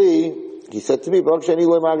 He said to me, I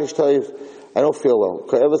don't feel well.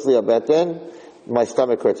 Then my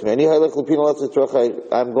stomach hurts me. I'm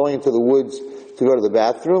going into the woods to go to the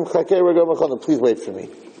bathroom. Please wait for me.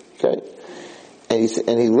 Okay?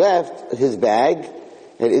 And he left his bag,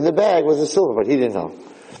 and in the bag was a silver, but he didn't know.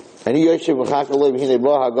 And I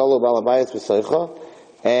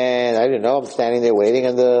didn't know, I'm standing there waiting,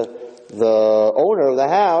 and the owner of the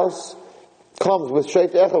house comes with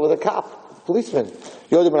a cop, policeman.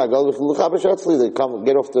 They come,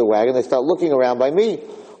 get off the wagon, they start looking around by me.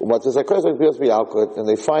 And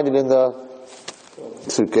they find it in the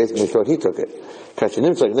suitcase, and they thought he took it. They beat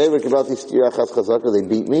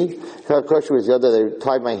me. They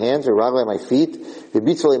tied my hands or my feet. They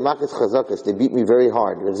beat me very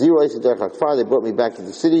hard. They brought me back to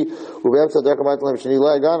the city. While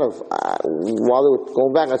they were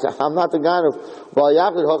going back, I said, I'm not the Ganav.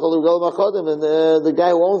 And the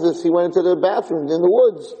guy who owns this, he went into the bathroom in the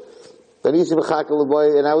woods. And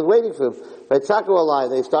I was waiting for him. They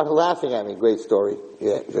started laughing at me. Great story.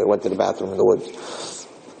 Yeah, they went to the bathroom in the woods.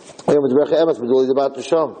 So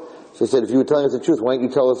he said, if you were telling us the truth, why don't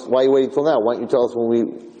you tell us, why are you waiting till now? Why don't you tell us when we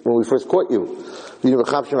first caught you? We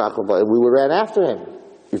ran after him.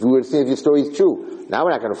 If we were to see if your story is true. Now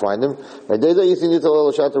we're not going to find him.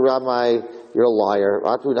 You're a liar.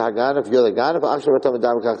 If you're the Ganav,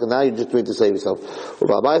 now you're just doing it to save yourself. You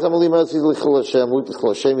have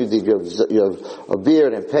a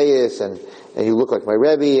beard and payas, and you look like my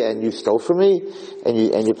Rebbe, and you stole from me, and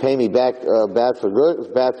you pay me back bad for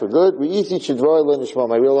good. I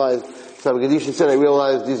realized, Saba Kadisha said, I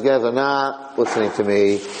realized these guys are not listening to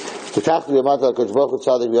me.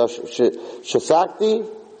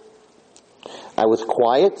 I I was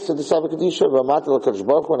quiet, said the Saba Kadisha,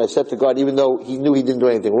 and I said to God, even though he knew he didn't do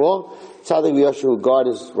anything wrong, Tzadik v'yashu, God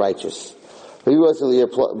is righteous. They put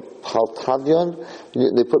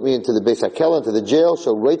me into the Beis HaKel, into the jail,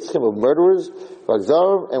 so Reitzchem of murderers,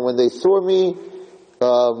 and when they saw me,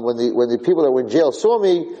 when the people that were in jail saw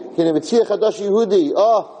me,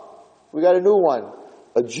 we got a new one.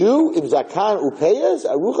 A Jew, im zakan upeyes,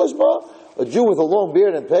 aruchas ba, a Jew with a long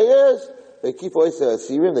beard and peyes, they keep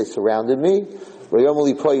asirim, they surrounded me. We have a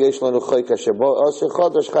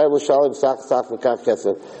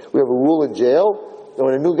rule in jail that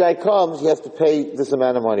when a new guy comes, he has to pay this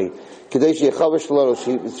amount of money.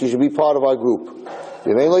 She should be part of our group.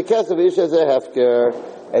 And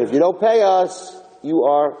if you don't pay us, you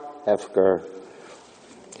are hefker.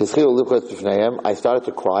 I started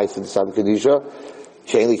to cry since Saba Kadisha.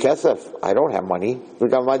 I don't have money. I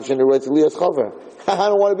don't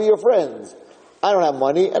want to be your friends. I don't have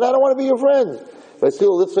money, and I don't want to be your friends.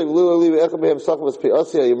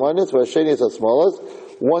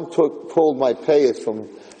 One pulled my payas from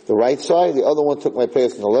the right side, the other one took my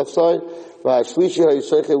payas from the left side,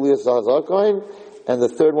 and the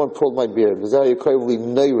third one pulled my beard. He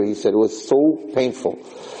said it was so painful.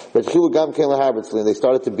 But and they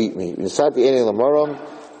started to beat me.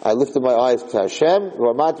 I lifted my eyes to Hashem.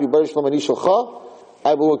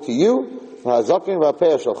 I belong to you.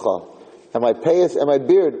 And my payas and my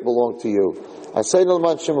beard belong to you. I say do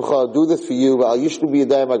this for you,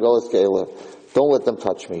 don't let them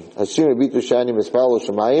touch me. When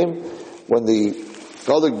the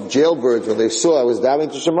other jailbirds, when they saw I was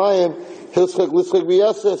davening to Shemayim,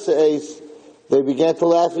 they began to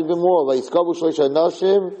laugh even more.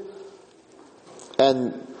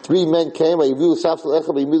 And 3 men came, and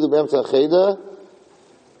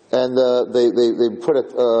they put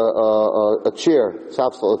a chair,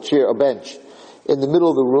 a bench, in the middle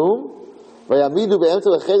of the room.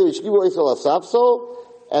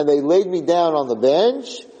 And they laid me down on the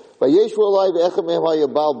bench. The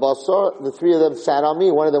 3 of them sat on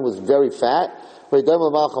me. One of them was very fat. It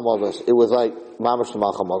was like mamash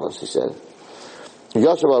malchamovas, he said. They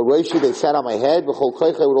sat on my head with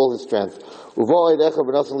all his strength. Another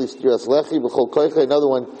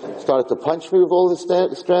one started to punch me with all his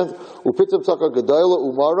strength.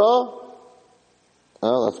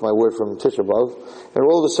 Oh, that's my word from Tisha B'Av. And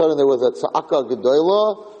all of a sudden there was a tza'aka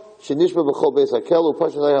gedola, shenishba b'chol beis hakel,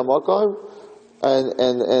 upashnei hamakam, and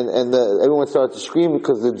everyone started to scream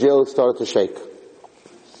because the jail started to shake.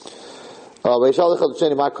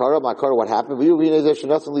 What happened?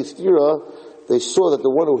 They saw that the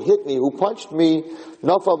one who hit me, who punched me,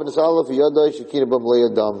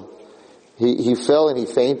 he fell and he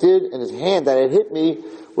fainted, and his hand that had hit me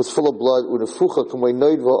was full of blood, and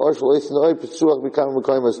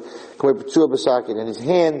his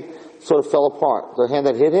hand sort of fell apart. The hand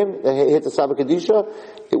that hit him, that hit the Saba Kadisha,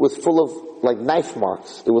 it was full of like knife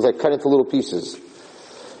marks. It was like cut into little pieces.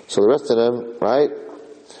 So the rest of them, right?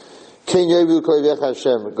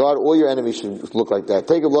 God, all your enemies should look like that.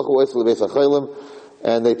 Take a look away to the Beis HaCholim,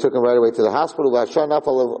 and they took him right away to the hospital. And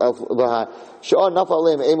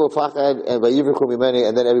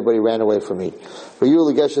then everybody ran away from me.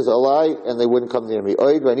 And they wouldn't come near me. The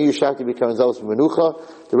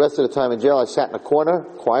rest of the time in jail, I sat in a corner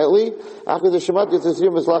quietly.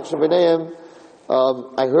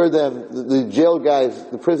 I heard them, the jail guys,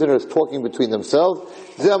 the prisoners, talking between themselves.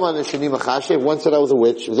 One said I was a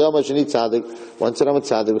witch. One said I'm a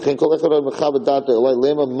tzaddik.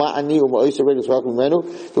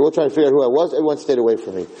 They were trying to figure out who I was. Everyone stayed away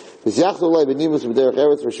from me.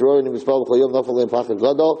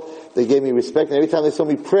 They gave me respect, and every time they saw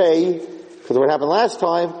me pray, because what happened last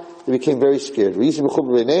time, they became very scared. Rabbi.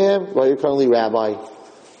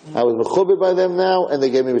 I was mechubed by them now, and they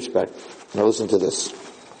gave me respect. Now listen to this.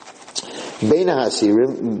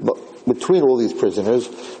 Between all these prisoners,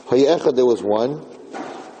 there was one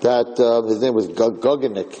that his name was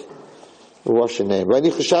Goganik, a Russian name. I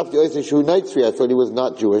thought he was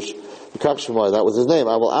not Jewish. That was his name.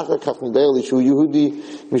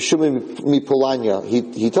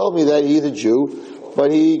 He told me that he's a Jew,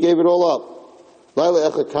 but he gave it all up. One night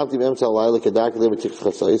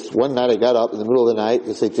I got up in the middle of the night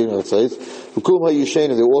to say Tikkun Chatzos. And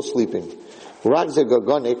they were all sleeping.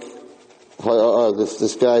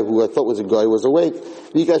 This guy who I thought was a guy was awake.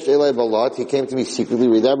 He came to me secretly.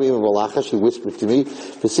 He whispered to me.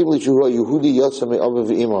 He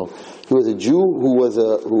was a Jew who was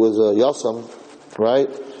a Yasam, right?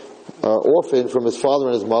 Orphan from his father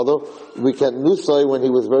and his mother. We can't Nusai when he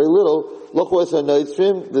was very little.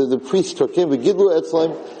 The priest took him, and he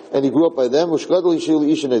grew up by them. And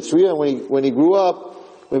when he grew up,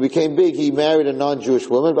 when he became big, he married a non-Jewish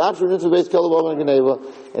woman. And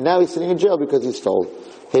now he's sitting in jail because he stole.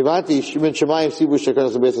 Now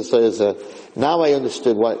I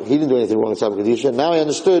understood why he didn't do anything wrong in Sabbath Kedusha. Now I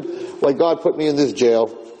understood why God put me in this jail.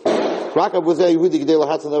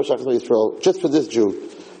 Just for this Jew.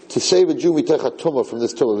 To save a Jew from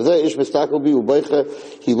this tumah.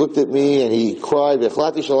 He looked at me and he cried. I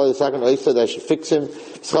said I should fix him.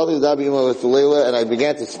 And I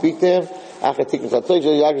began to speak to him.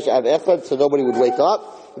 So nobody would wake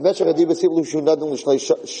up. He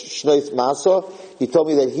told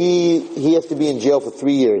me that he has to be in jail for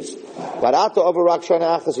 3 years.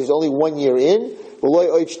 He's only 1 year in.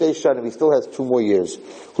 He still has 2 more years.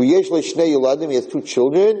 He has 2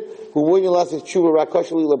 children. He wants to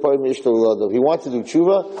do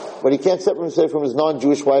tshuva, but he can't separate himself from his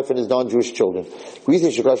non-Jewish wife and his non-Jewish children. When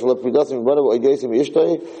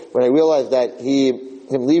I realized that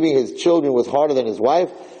him leaving his children was harder than his wife,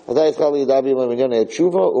 I started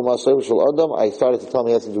to tell him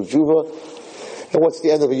he has to do tshuva. And what's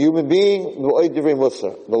the end of a human being?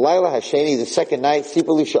 The second night, he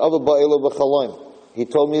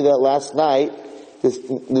told me that last night,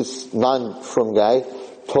 this non-from guy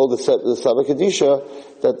told the Sabbath Kedusha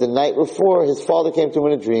that the night before his father came to him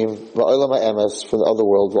in a dream from the other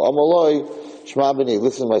world.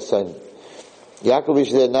 Listen, my son. Listen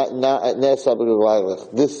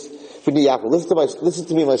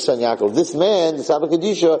to me, my son Yaakov. This man, the Sabbath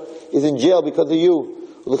Kedusha, is in jail because of you.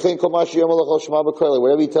 Whatever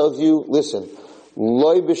he tells you, listen.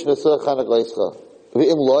 If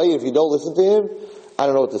you don't listen to him, I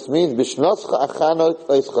don't know what this means.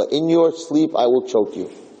 In your sleep, I will choke you.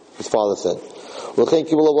 His father said.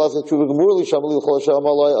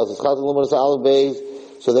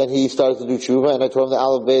 So then he started to do tshuva, and I told him the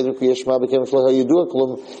Aleph Beis and Kriya Shema became Shloh Yidua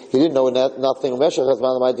Klum. He didn't know nothing. I told him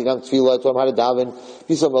how to daven.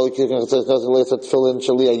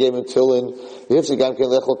 I gave him tefillin.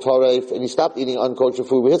 And he stopped eating unkosher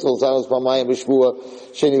food.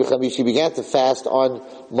 He began to fast on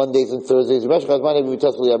Mondays and Thursdays.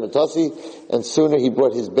 And sooner he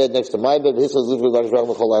brought his bed next to my bed.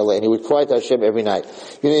 And he would cry to Hashem every night.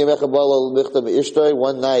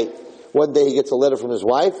 One day he gets a letter from his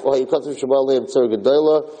wife.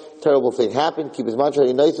 Terrible thing happened. Keep his mantra.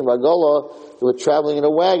 They were traveling in a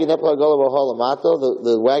wagon.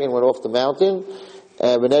 The wagon went off the mountain.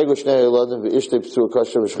 And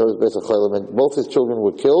both his children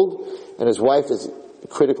were killed, and his wife is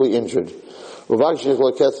critically injured.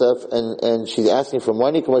 And she's asking for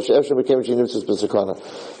money. When I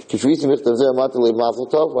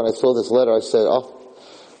saw this letter, I said,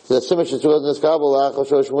 he said,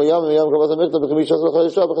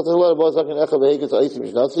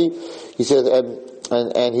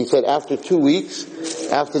 after 2 weeks,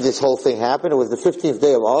 after this whole thing happened, it was the 15th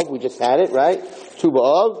day of Av, we just had it, right? Tu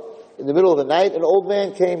B'Av, in the middle of the night, an old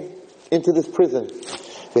man came into this prison.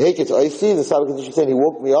 The Sabbath Kedusha said, he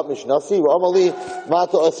woke me up, Mishnasi,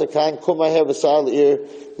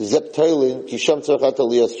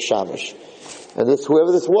 and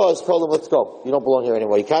whoever this was, told him, let's go. You don't belong here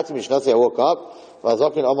anymore. He came to Mishnasi, I woke up.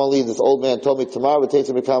 This old man told me, tomorrow,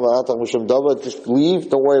 just leave,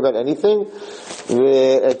 don't worry about anything.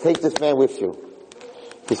 Take this man with you.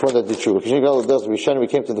 This one that did tshuva. We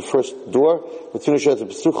came to the first door.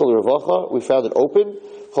 We found it open.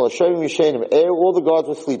 All the guards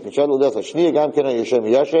were sleeping. They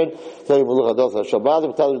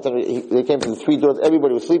came to the 3 doors.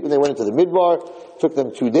 Everybody was sleeping. They went into the midbar. Took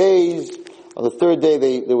them 2 days. On the 3rd day,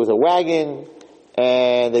 there was a wagon,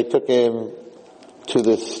 and they took him to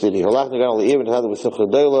this city. And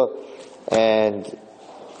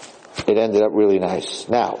it ended up really nice.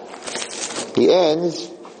 Now, he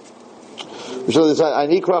ends. So this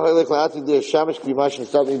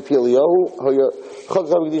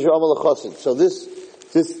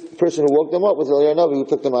person who woke them up was Eliyahu Navi, who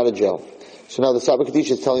took them out of jail. So now the Sabbath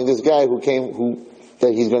Kedusha is telling this guy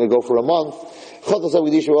that he's going to go for a month. I don't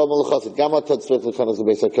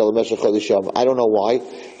know why,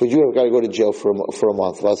 but you have got to go to jail for a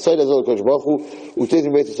month. He says,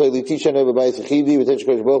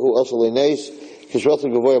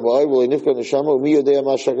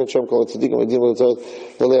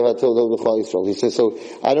 so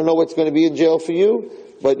I don't know what's going to be in jail for you,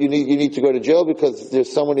 but you need to go to jail because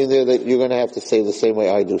there's someone in there that you're going to have to say the same way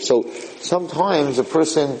I do. So sometimes a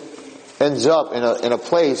person ends up in a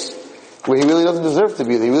place where he really doesn't deserve to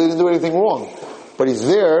be there. He really didn't do anything wrong. But he's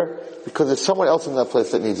there because there's someone else in that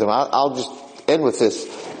place that needs him. I'll just end with this.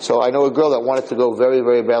 So I know a girl that wanted to go very,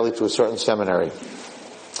 very badly to a certain seminary.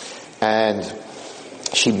 And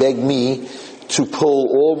she begged me to pull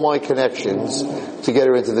all my connections to get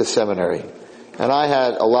her into this seminary. And I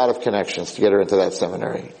had a lot of connections to get her into that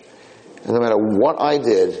seminary. And no matter what I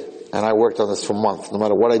did, and I worked on this for months, no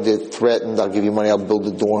matter what I did, threatened, I'll give you money, I'll build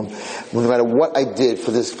a dorm. No matter what I did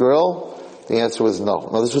for this girl, the answer was no.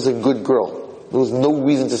 Now this was a good girl. There was no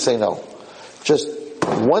reason to say no. Just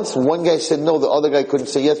once one guy said no, the other guy couldn't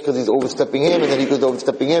say yes because he's overstepping him, and then he was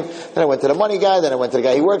overstepping him. Then I went to the money guy, then I went to the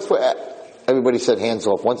guy he works for. Everybody said hands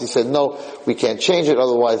off. Once he said no, we can't change it,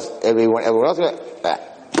 otherwise everyone else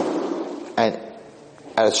and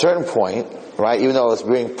at a certain point, right, even though I was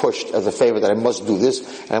being pushed as a favor that I must do this,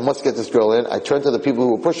 and I must get this girl in, I turned to the people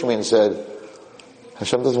who were pushing me and said,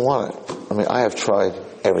 Hashem doesn't want it. I mean, I have tried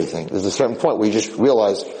everything. There's a certain point where you just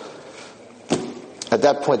realize, at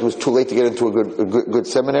that point it was too late to get into a good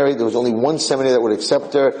seminary. There was only one seminary that would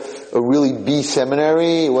accept her, a really B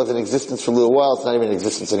seminary. It was in existence for a little while. It's not even in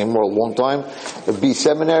existence anymore, a long time. A B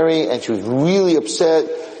seminary, and she was really upset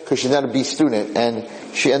because she's not a B student, and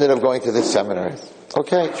she ended up going to this seminary.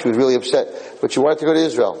 Okay, she was really upset, but she wanted to go to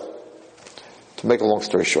Israel. To make a long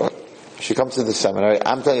story short, she comes to the seminary.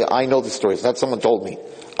 I'm telling you, I know the story. It's not someone told me.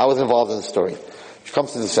 I was involved in the story. She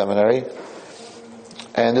comes to the seminary,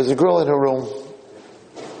 and there's a girl in her room.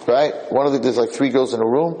 Right? There's like 3 girls in a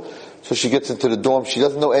room. So she gets into the dorm. She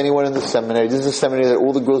doesn't know anyone in the seminary. This is a seminary that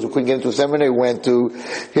all the girls who couldn't get into a seminary went to.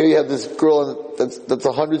 Here you have this girl that's a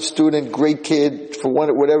 100 student, great kid, for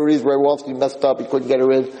whatever reason, right off, he messed up, he couldn't get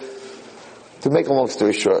her in. To make a long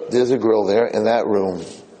story short, there's a girl there in that room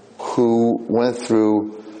who went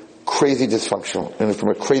through crazy dysfunctional, and from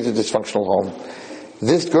a crazy dysfunctional home.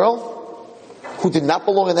 This girl, who did not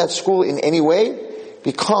belong in that school in any way,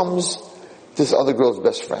 becomes this other girl's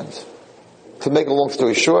best friend. To make a long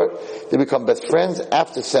story short, they become best friends.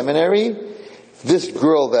 After seminary, this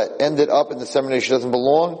girl that ended up in the seminary she doesn't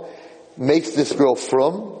belong, makes this girl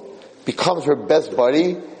frum, becomes her best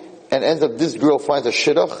buddy, and ends up, this girl finds a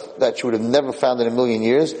shidduch that she would have never found in a million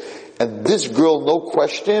years. And this girl, no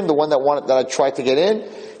question, the one that I tried to get in,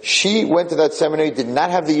 she went to that seminary, did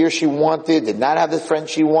not have the year she wanted, did not have the friend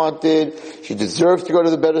she wanted, she deserved to go to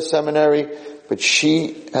the better seminary, but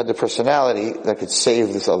she had the personality that could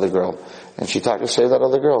save this other girl. And she tried to save that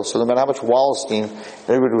other girl. So no matter how much Wallerstein,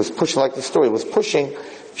 everybody was pushing, like the story was pushing,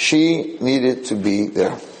 she needed to be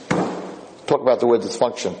there. Talk about the word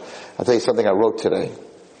dysfunction. I'll tell you something I wrote today.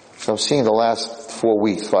 So I'm seeing the last 4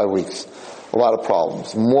 weeks, 5 weeks, a lot of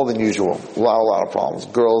problems, more than usual. A lot of problems.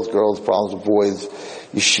 Girls, problems with boys,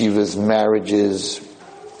 yeshivas, marriages.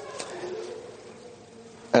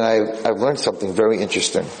 And I've learned something very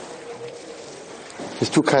interesting. There's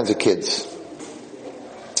 2 kinds of kids.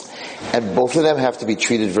 And both of them have to be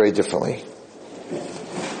treated very differently.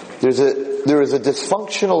 There is a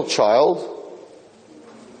dysfunctional child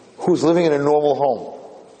who's living in a normal home.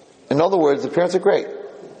 In other words, the parents are great.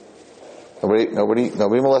 Nobody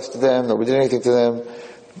molested them, nobody did anything to them.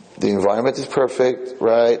 The environment is perfect,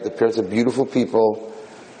 right? The parents are beautiful people.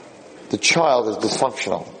 The child is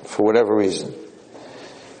dysfunctional for whatever reason.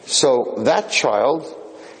 So that child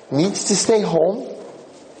needs to stay home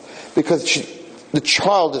because the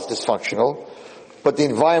child is dysfunctional, but the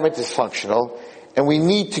environment is functional, and we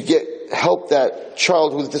need to help that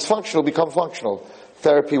child who's dysfunctional become functional.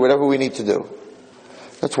 Therapy, whatever we need to do.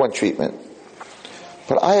 That's one treatment.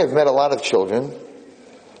 But I have met a lot of children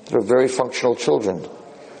that are very functional children.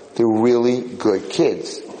 They're really good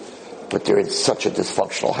kids, but they're in such a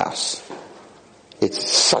dysfunctional house.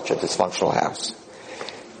 It's such a dysfunctional house.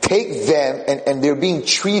 Take them, and they're being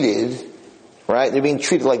treated, right? They're being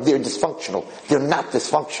treated like they're dysfunctional. They're not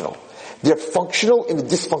dysfunctional. They're functional in a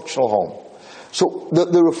dysfunctional home. So the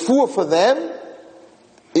refuah for them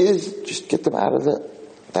is just get them out of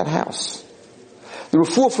that house. The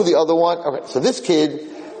refuah for the other one, okay, so this kid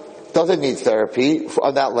doesn't need therapy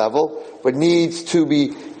on that level, but needs to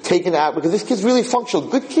be taken out because this kid's really functional.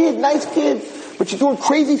 Good kid, nice kid, but she's doing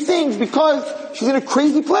crazy things because she's in a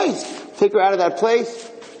crazy place. Take her out of that place.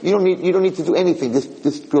 You don't need to do anything.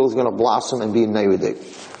 This girl's gonna blossom and be a neighborhood.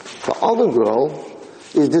 The other girl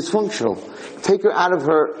is dysfunctional. Take her out of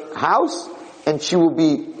her house and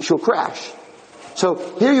she'll crash. So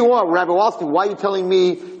here you are, Rabbi Wallerstein, why are you telling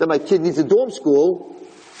me that my kid needs a dorm school?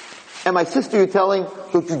 And my sister you're telling,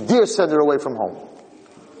 don't you dare send her away from home.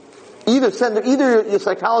 Either your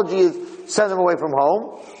psychology is send them away from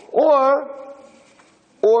home,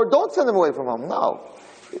 or don't send them away from home. No.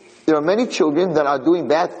 There are many children that are doing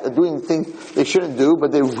things they shouldn't do,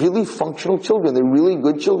 but they're really functional children. They're really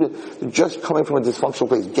good children. They're just coming from a dysfunctional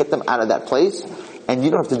place. Get them out of that place and you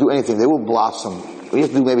don't have to do anything. They will blossom. You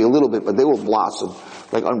have to do maybe a little bit, but they will blossom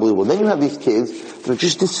like unbelievable. Then you have these kids that are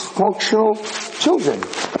just dysfunctional children.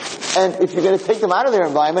 And if you're going to take them out of their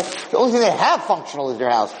environment, the only thing they have functional is their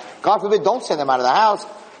house. God forbid, don't send them out of the house.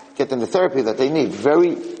 Get them the therapy that they need.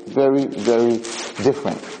 Very, very, very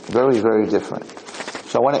different. Very, very different.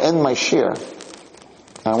 So I want to end my share.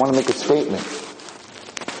 And I want to make a statement.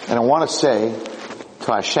 And I want to say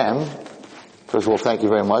to Hashem, first of all, thank you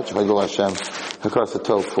very much. Hashem,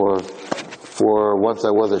 for once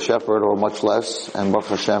I was a shepherd, or much less, and Baruch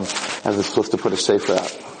Hashem has the slip to put a sefer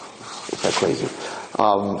out. It's that crazy.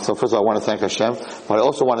 So first of all, I want to thank Hashem, but I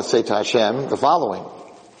also want to say to Hashem the following.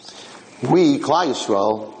 We, Klal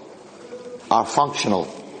Yisrael, are functional.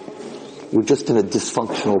 We're just in a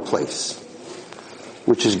dysfunctional place,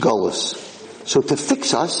 which is Golus. So to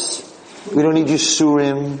fix us, we don't need you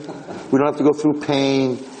surim. We don't have to go through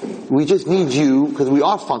pain. We just need you, because we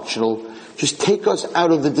are functional. Just take us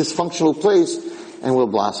out of the dysfunctional place, and we'll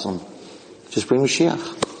blossom. Just bring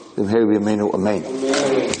Mashiach.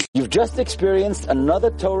 Amen. You've just experienced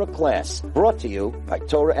another Torah class brought to you by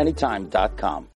TorahAnytime.com.